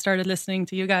 and then I started listening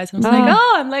to you guys, and I was like,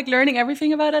 I'm like learning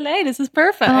everything about LA. This is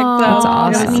perfect. That's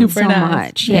awesome. It was super so nice.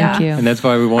 much. Thank you. And that's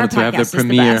why we wanted to have the podcast is the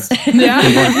premiere. best. We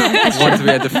wanted to be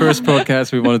at the first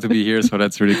podcast. We wanted to be here, so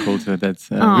that's really cool. We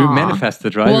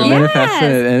manifested, right? Well, we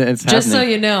manifested, and it's Just so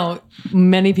happening. you know,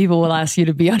 many people will ask you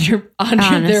to be on their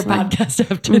podcast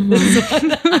after this one.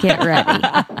 Get ready.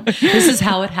 This is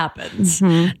how it happens.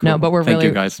 No, but we're Thank really,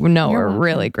 you guys. we're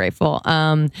really grateful.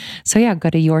 So yeah, go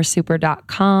to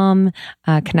yoursuper.com,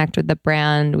 connect with the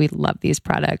brand. We love these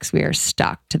products. We are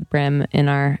stocked to the brim in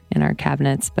our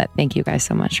cabinets, but thank you guys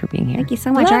so much for being here. Thank you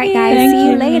so much. Love All right, you. guys. Thank See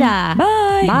you you. later.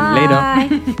 Bye. Bye.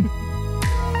 Later.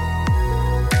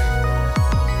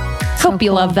 Hope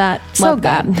you love that. So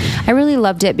good. I really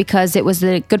loved it because it was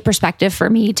a good perspective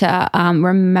for me to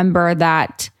remember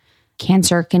that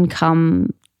cancer can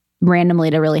come randomly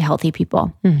to really healthy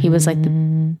people. He was like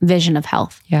the vision of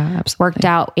health. Yeah, absolutely. Worked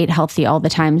out, ate healthy all the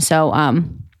time. So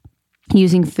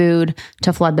using food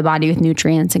to flood the body with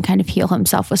nutrients and kind of heal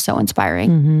himself was so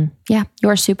inspiring. Yeah,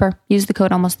 you're super. Use the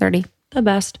code almost 30. The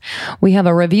best. We have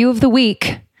a review of the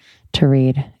week to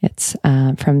read. It's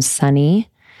from Sunny.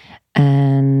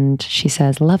 And she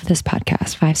says, love this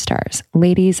podcast, 5 stars.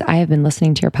 Ladies, I have been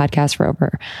listening to your podcast for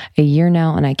over a year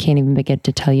now, and I can't even begin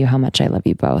to tell you how much I love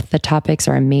you both. The topics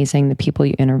are amazing. The people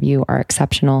you interview are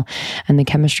exceptional, and the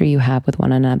chemistry you have with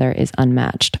one another is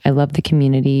unmatched. I love the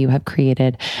community you have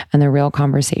created and the real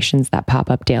conversations that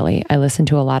pop up daily. I listen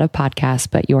to a lot of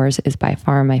podcasts, but yours is by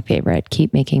far my favorite.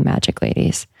 Keep making magic,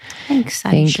 ladies. Thanks.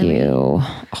 Thank you.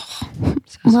 Oh,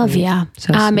 so Love sweet. ya.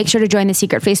 So sweet. Make sure to join the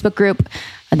secret Facebook group.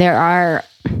 There are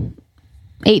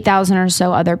 8,000 or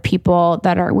so other people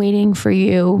that are waiting for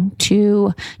you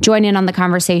to join in on the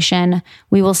conversation.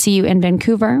 We will see you in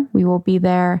Vancouver. We will be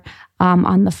there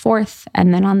on the 4th.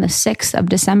 And then on the 6th of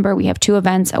December, we have 2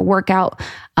 events, a workout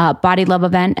body love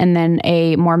event, and then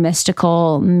a more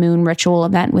mystical moon ritual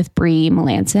event with Bree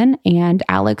Melanson and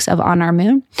Alex of On Our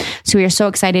Moon. So we are so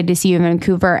excited to see you in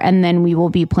Vancouver. And then we will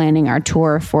be planning our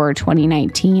tour for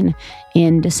 2019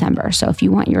 in December. So if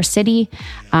you want your city,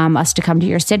 us to come to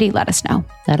your city, let us know.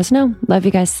 Let us know. Love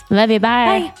you guys. Love you.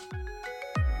 Bye. Bye.